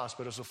get lost.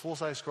 But it was a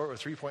full-size court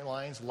with 3-point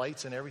lines,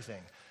 lights, and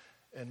everything.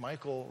 And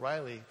Michael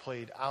Riley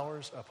played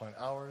hours upon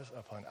hours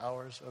upon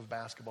hours of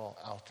basketball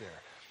out there.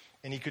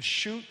 And he could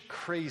shoot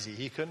crazy.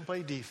 He couldn't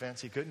play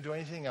defense. He couldn't do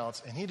anything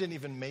else. And he didn't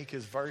even make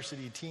his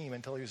varsity team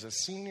until he was a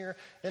senior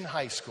in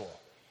high school.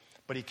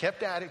 But he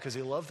kept at it because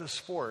he loved the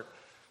sport.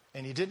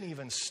 And he didn't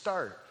even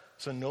start,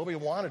 so nobody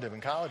wanted him in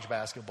college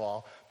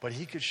basketball, but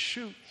he could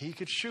shoot. He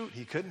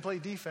couldn't play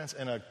defense.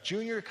 And a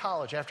junior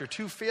college, after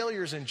 2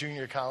 failures in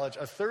junior college,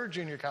 a third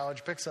junior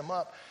college picks him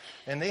up,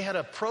 and they had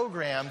a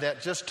program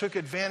that just took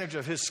advantage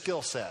of his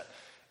skill set.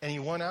 And he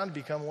went on to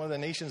become one of the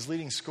nation's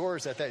leading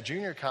scorers at that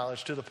junior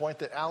college, to the point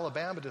that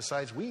Alabama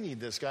decides we need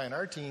this guy in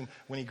our team.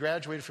 When he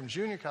graduated from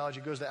junior college,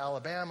 he goes to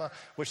Alabama,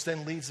 which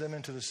then leads them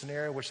into the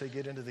scenario which they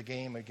get into the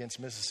game against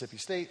Mississippi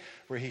State,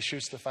 where he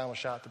shoots the final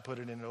shot to put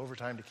it into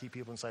overtime to keep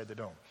people inside the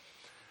dome.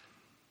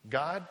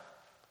 God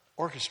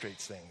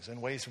orchestrates things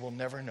in ways we'll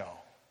never know.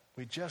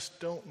 We just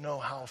don't know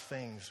how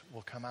things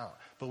will come out.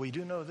 But we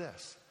do know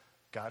this: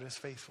 God is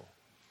faithful,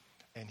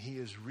 and he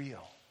is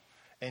real.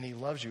 And he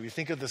loves you. You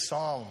think of the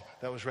psalm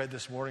that was read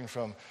this morning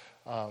from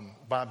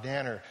Bob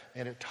Danner,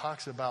 and it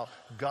talks about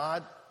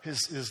God,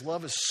 his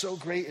love is so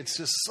great, it's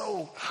just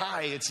so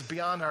high, it's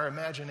beyond our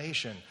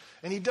imagination.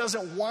 And he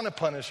doesn't want to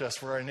punish us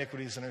for our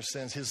iniquities and our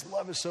sins. His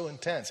love is so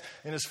intense.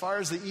 And as far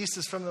as the east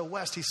is from the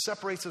west, he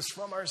separates us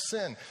from our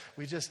sin.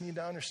 We just need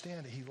to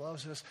understand that he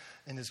loves us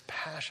and his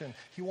passion.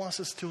 He wants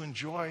us to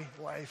enjoy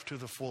life to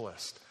the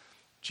fullest.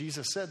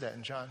 Jesus said that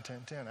in John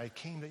 10:10. I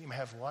came that you may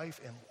have life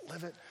and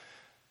live it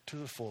to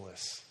the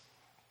fullest.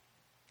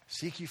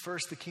 Seek ye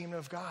first the kingdom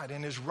of God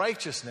and his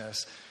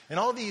righteousness and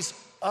all these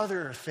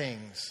other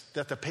things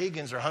that the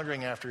pagans are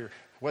hungering after,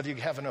 whether you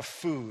have enough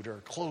food or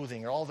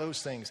clothing or all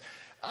those things.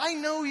 I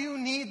know you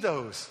need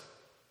those,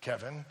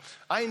 Kevin.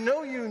 I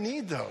know you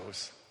need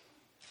those.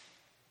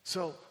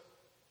 So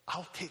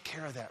I'll take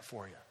care of that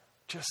for you.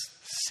 Just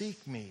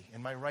seek me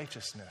in my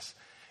righteousness.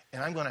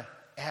 And I'm going to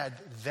add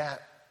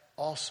that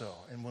also.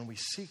 And when we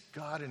seek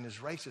God in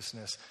his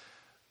righteousness,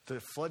 the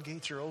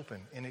floodgates are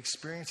open and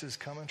experiences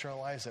come into our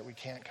lives that we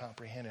can't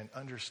comprehend and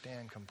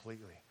understand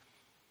completely.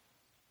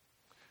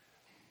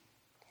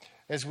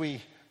 As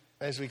we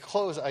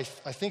close, I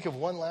think of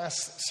one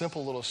last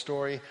simple little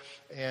story,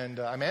 and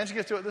I managed to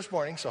get through it this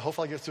morning, so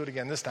hopefully I'll get through it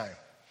again this time.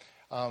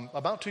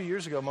 About 2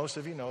 years ago, most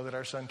of you know that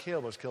our son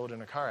Caleb was killed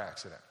in a car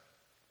accident.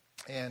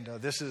 And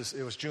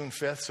it was June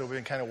 5th, so we've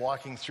been kind of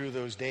walking through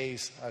those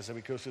days as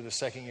we go through the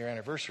second year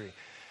anniversary.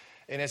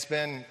 And it's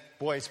been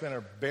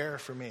a bear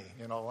for me,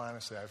 in all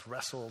honesty. I've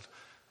wrestled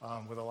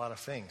with a lot of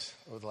things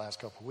over the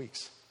last couple of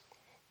weeks.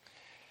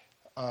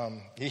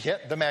 He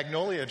hit the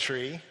magnolia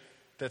tree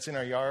that's in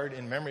our yard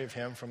in memory of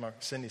him from our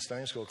Cindy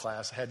Sunday School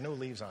class. Had no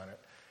leaves on it.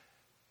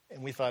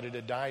 And we thought it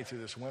had died through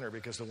this winter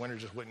because the winter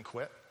just wouldn't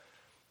quit.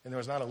 And there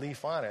was not a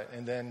leaf on it.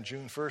 And then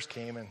June 1st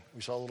came and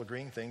we saw little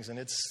green things and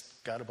it's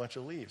got a bunch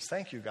of leaves.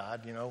 Thank you,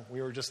 God.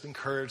 We were just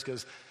encouraged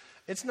because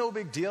it's no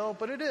big deal,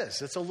 but it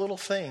is. It's a little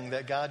thing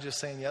that God just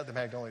saying, yeah, the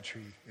magnolia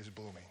tree is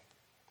blooming.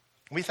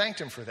 We thanked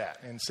him for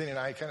that. And Cindy and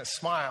I kind of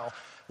smile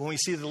when we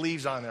see the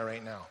leaves on there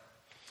right now.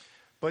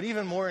 But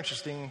even more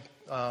interesting,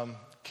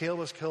 Caleb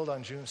was killed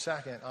on June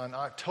 2nd.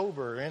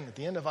 At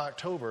the end of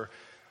October,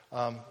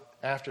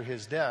 after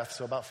his death,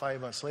 so about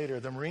 5 months later,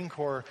 the Marine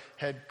Corps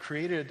had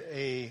created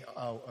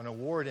an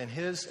award in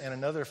his and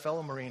another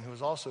fellow Marine who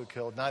was also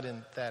killed, not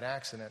in that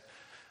accident,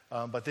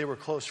 but they were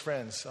close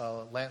friends,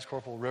 Lance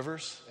Corporal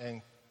Rivers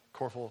and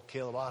Corporal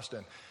Caleb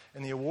Austin.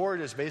 And the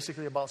award is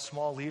basically about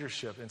small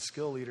leadership and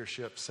skill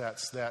leadership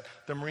sets that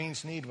the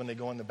Marines need when they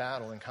go into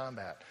battle and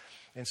combat.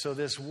 And so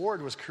this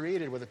award was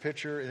created with a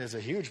picture. It is a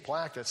huge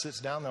plaque that sits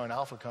down there on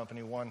Alpha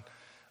Company,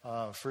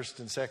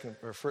 first and second,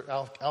 or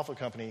Alpha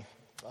Company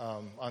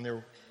on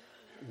their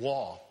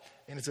wall.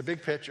 And it's a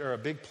big picture, or a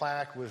big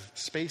plaque with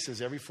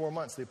spaces. Every 4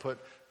 months they put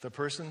the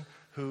person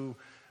who,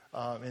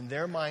 in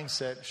their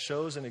mindset,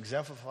 shows and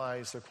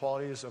exemplifies the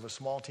qualities of a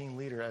small team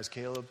leader as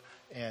Caleb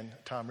and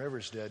Tom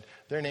Rivers did.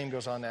 Their name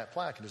goes on that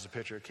plaque. There's a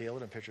picture of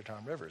Caleb and a picture of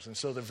Tom Rivers. And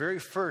so the very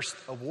first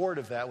award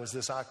of that was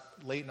this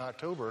late in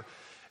October.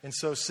 And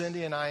so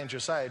Cindy and I and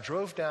Josiah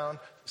drove down.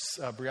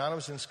 Brianna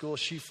was in school.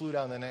 She flew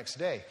down the next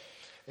day.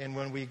 And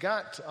when we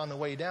got on the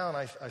way down,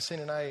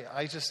 Cindy and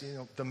I just,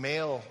 the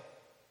male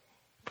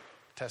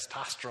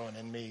testosterone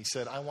in me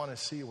said, I want to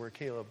see where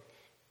Caleb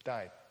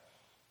died.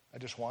 I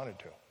just wanted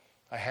to.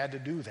 I had to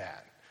do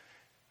that.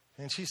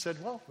 And she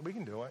said, well, we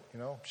can do it.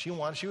 She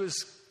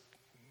was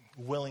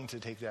willing to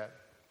take that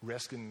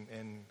risk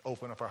and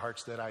open up our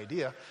hearts to that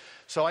idea.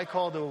 So I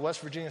called the West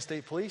Virginia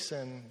State Police,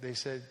 and they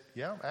said,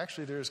 yeah,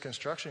 actually there's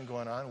construction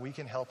going on. We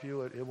can help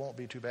you. It won't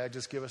be too bad.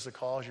 Just give us a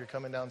call as you're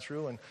coming down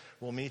through, and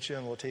we'll meet you,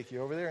 and we'll take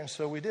you over there. And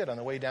so we did. On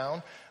the way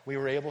down, we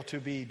were able to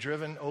be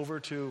driven over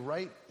to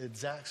right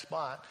exact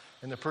spot,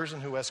 and the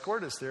person who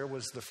escorted us there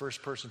was the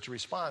first person to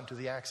respond to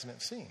the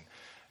accident scene.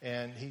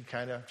 And he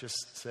kind of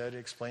just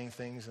explained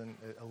things and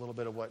a little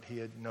bit of what he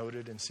had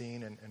noted and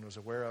seen and was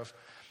aware of.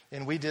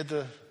 And we did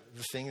the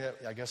thing that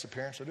I guess the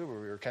parents would do, where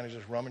we were kind of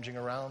just rummaging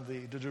around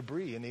the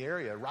debris in the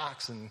area,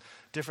 rocks and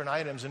different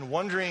items, and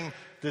wondering,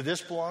 did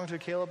this belong to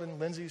Caleb and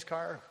Lindsay's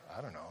car?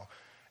 I don't know.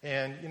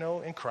 And,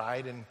 and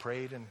cried and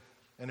prayed, and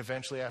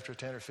eventually after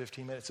 10 or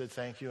 15 minutes said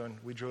thank you, and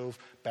we drove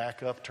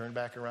back up, turned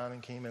back around,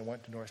 and came and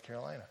went to North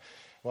Carolina.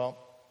 Well,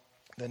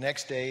 the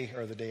next day,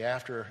 or the day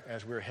after,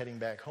 as we were heading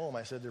back home,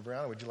 I said to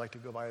Brianna, would you like to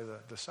go by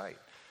the site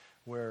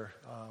where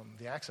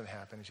the accident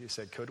happened? And she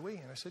said, could we?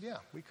 And I said, yeah,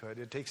 we could.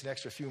 It takes an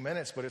extra few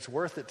minutes, but it's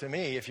worth it to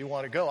me if you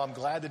want to go. I'm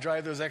glad to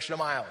drive those extra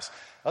miles.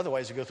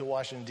 Otherwise, you go through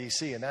Washington,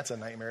 D.C., and that's a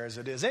nightmare as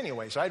it is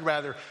anyway. So I'd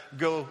rather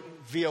go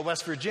via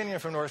West Virginia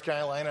from North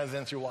Carolina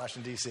than through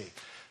Washington, D.C.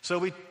 So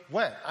we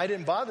went. I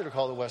didn't bother to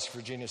call the West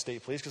Virginia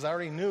State Police because I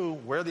already knew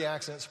where the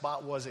accident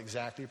spot was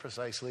exactly,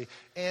 precisely,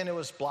 and it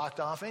was blocked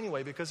off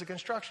anyway because of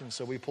construction.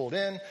 So we pulled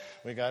in,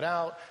 we got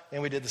out,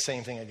 and we did the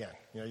same thing again.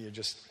 You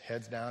just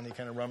heads down, you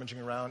kind of rummaging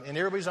around, and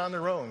everybody's on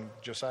their own.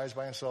 Josiah's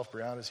by himself,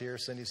 Brianna's here,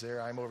 Cindy's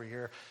there, I'm over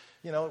here.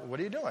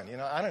 What are you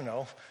doing? I don't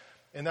know.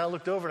 And then I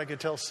looked over and I could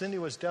tell Cindy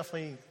was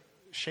definitely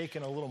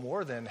shaken a little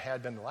more than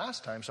had been the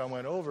last time. So I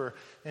went over,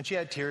 and she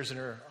had tears in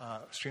her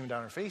streaming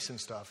down her face and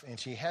stuff. And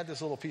she had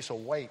this little piece of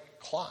white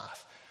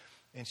cloth,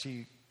 and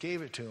she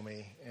gave it to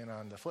me, and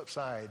on the flip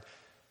side,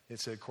 it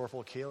said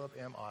Corporal Caleb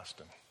M.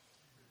 Austin.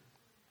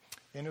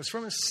 And it was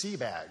from his sea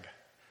bag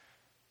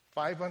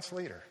 5 months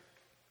later.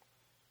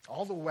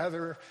 All the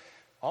weather,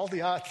 all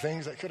the odd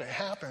things that could have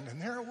happened,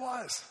 and there it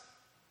was.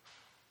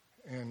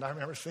 And I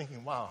remember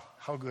thinking, wow,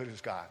 how good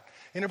is God?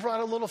 And it brought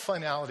a little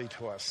finality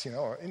to us, you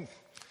know. And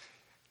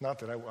not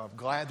that I'm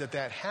glad that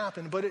that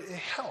happened, but it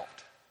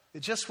helped.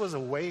 It just was a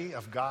way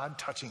of God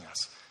touching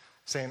us,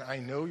 saying, I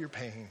know your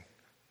pain.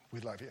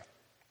 We love you.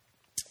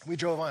 We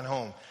drove on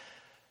home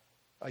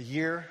a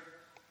year.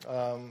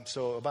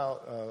 So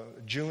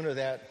about June of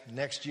that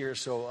next year,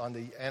 so on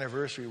the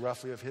anniversary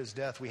roughly of his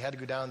death, we had to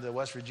go down to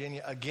West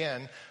Virginia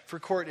again for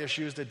court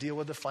issues that deal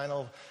with the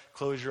final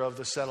closure of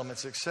the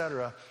settlements,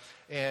 etc.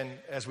 And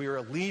as we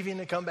were leaving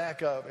to come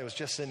back up, it was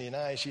just Cindy and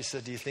I. She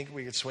said, do you think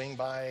we could swing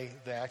by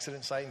the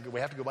accident site? And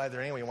we have to go by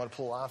there anyway. You want to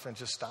pull off and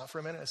just stop for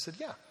a minute? I said,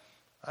 yeah.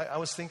 I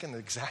was thinking the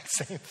exact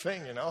same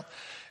thing, you know.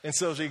 And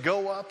so as we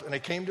go up and I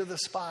came to the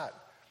spot,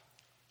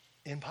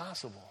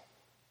 impossible.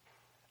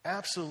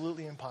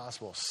 Absolutely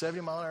impossible.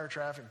 70-mile-an-hour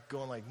traffic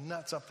going like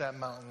nuts up that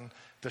mountain.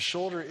 The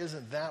shoulder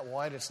isn't that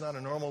wide. It's not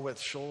a normal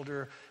width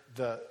shoulder.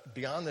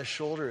 Beyond the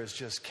shoulder is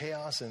just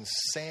chaos and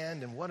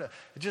sand and it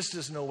just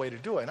is no way to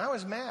do it. And I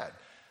was mad.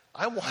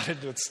 I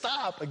wanted to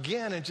stop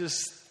again and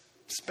just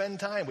spend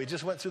time. We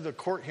just went through the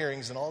court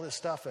hearings and all this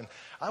stuff, and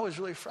I was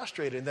really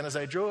frustrated. And then as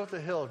I drove up the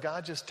hill,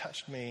 God just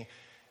touched me,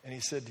 and he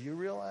said, do you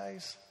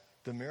realize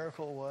the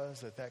miracle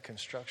was that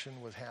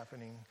construction was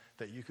happening,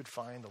 that you could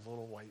find the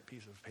little white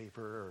piece of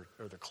paper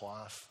or the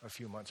cloth a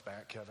few months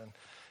back, Kevin?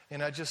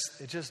 And it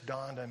just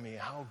dawned on me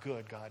how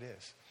good God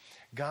is.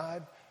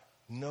 God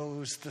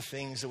knows the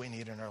things that we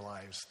need in our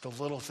lives, the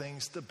little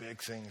things, the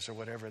big things, or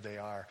whatever they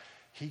are.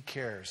 He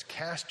cares.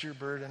 Cast your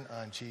burden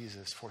on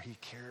Jesus, for he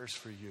cares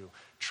for you.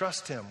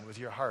 Trust him with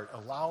your heart.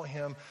 Allow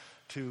him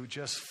to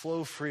just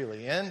flow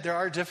freely. And there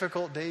are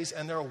difficult days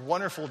and there are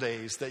wonderful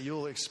days that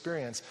you'll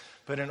experience.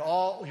 But in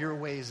all your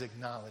ways,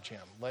 acknowledge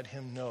him. Let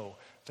him know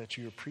that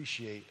you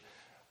appreciate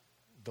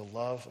the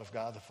love of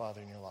God the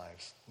Father in your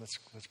lives. Let's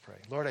pray.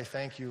 Lord, I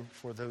thank you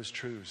for those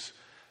truths,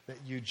 that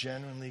you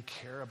genuinely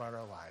care about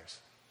our lives.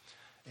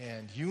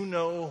 And you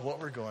know what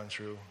we're going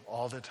through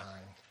all the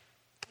time.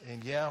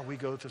 And yeah, we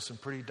go through some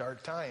pretty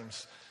dark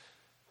times.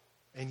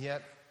 And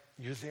yet,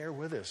 you're there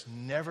with us.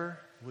 Never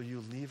will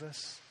you leave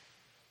us.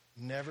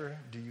 Never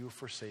do you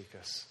forsake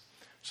us.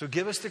 So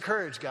give us the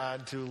courage,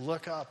 God, to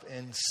look up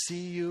and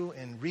see you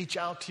and reach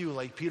out to you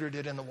like Peter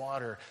did in the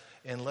water.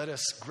 And let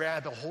us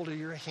grab a hold of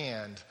your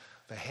hand,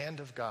 the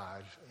hand of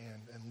God,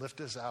 and lift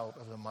us out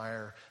of the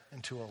mire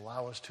and to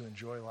allow us to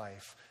enjoy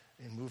life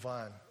and move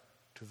on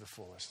to the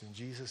fullest. In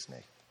Jesus'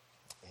 name,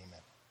 amen.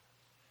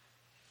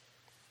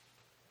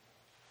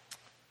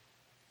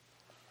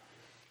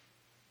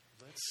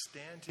 Let's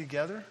stand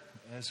together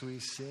as we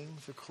sing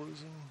the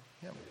closing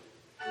hymn.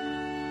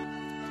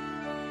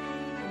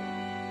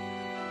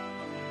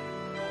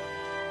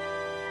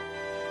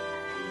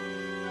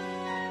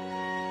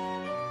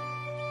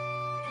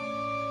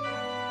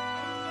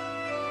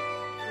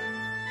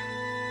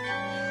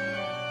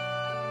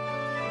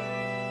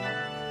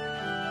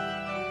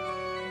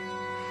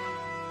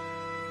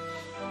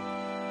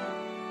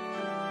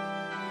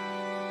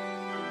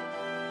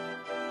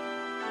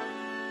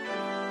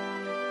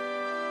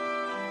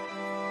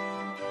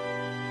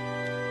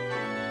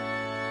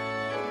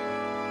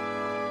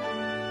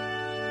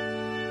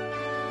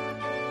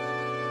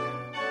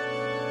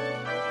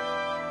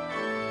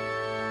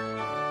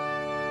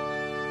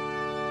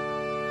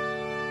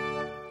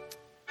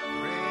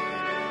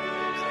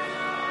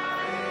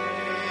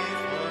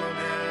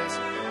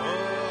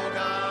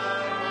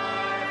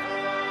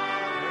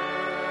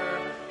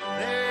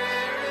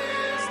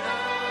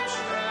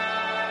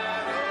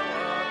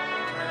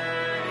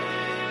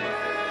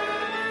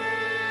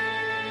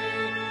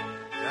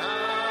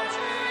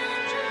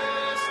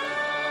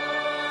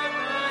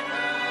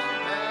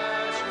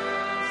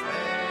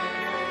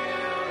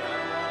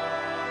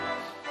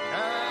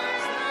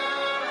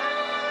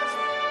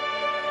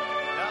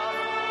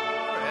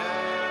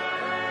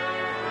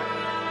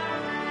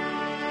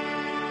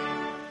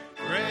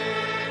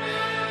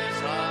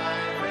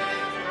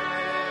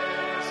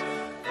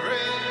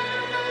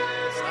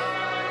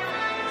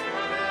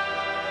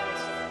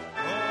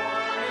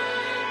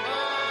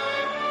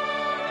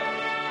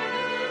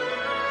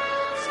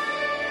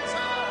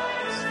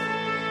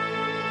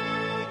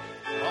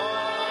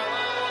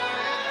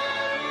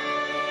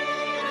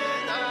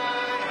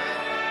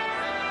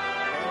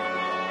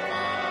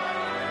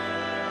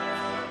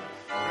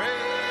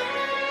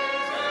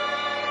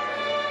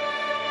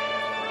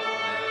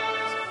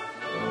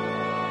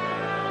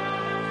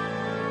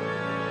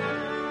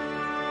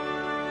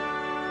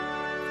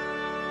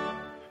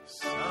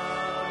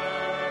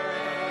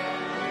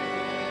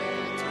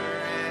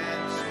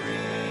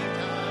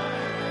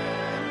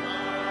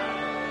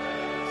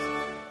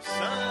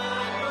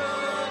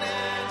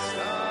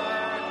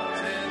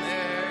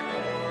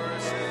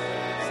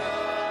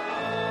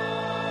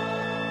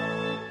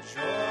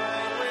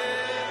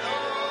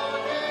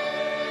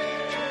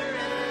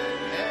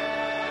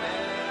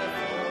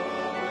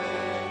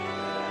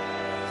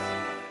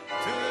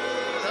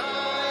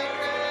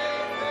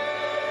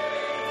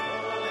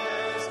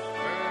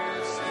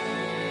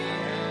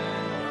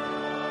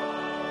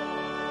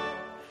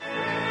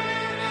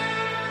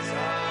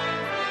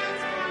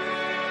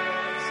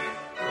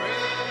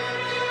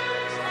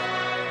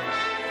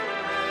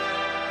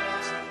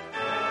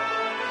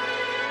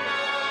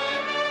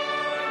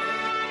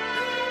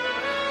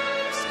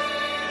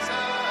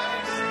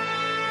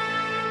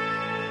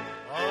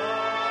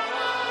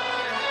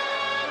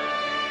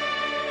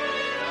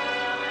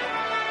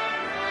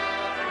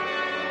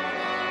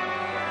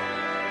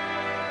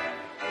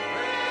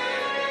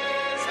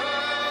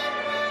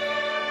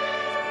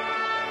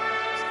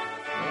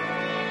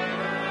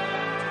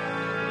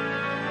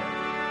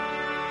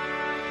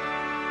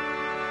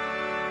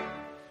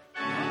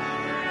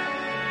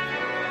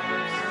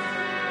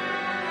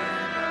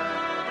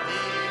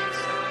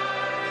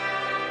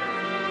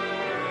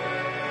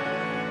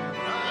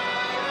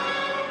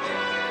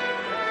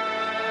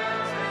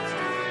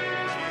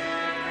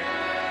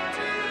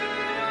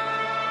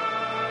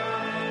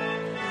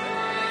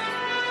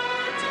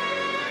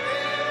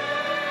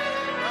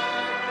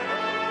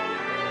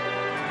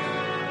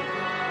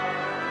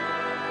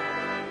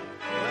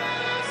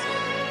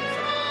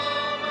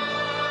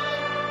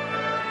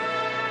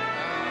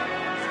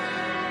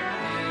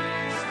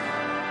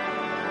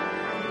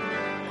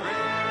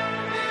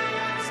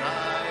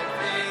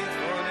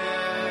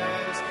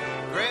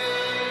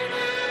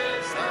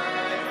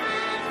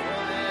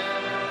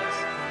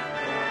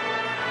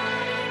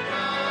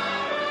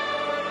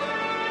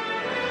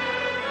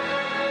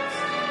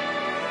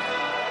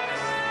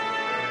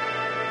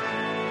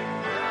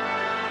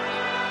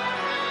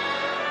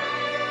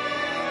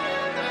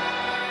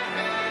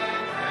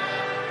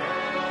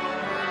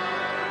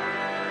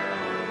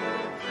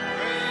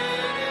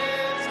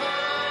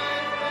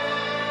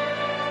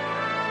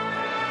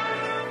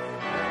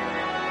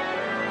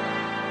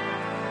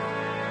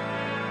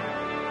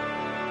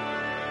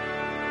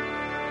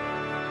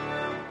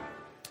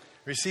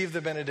 receive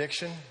the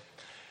benediction.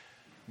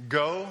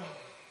 Go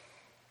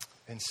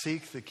and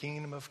seek the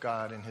kingdom of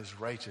God and his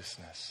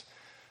righteousness,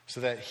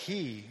 so that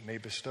he may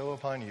bestow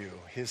upon you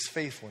his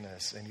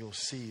faithfulness, and you'll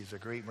see the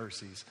great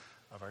mercies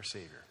of our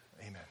Savior.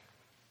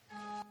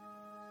 Amen.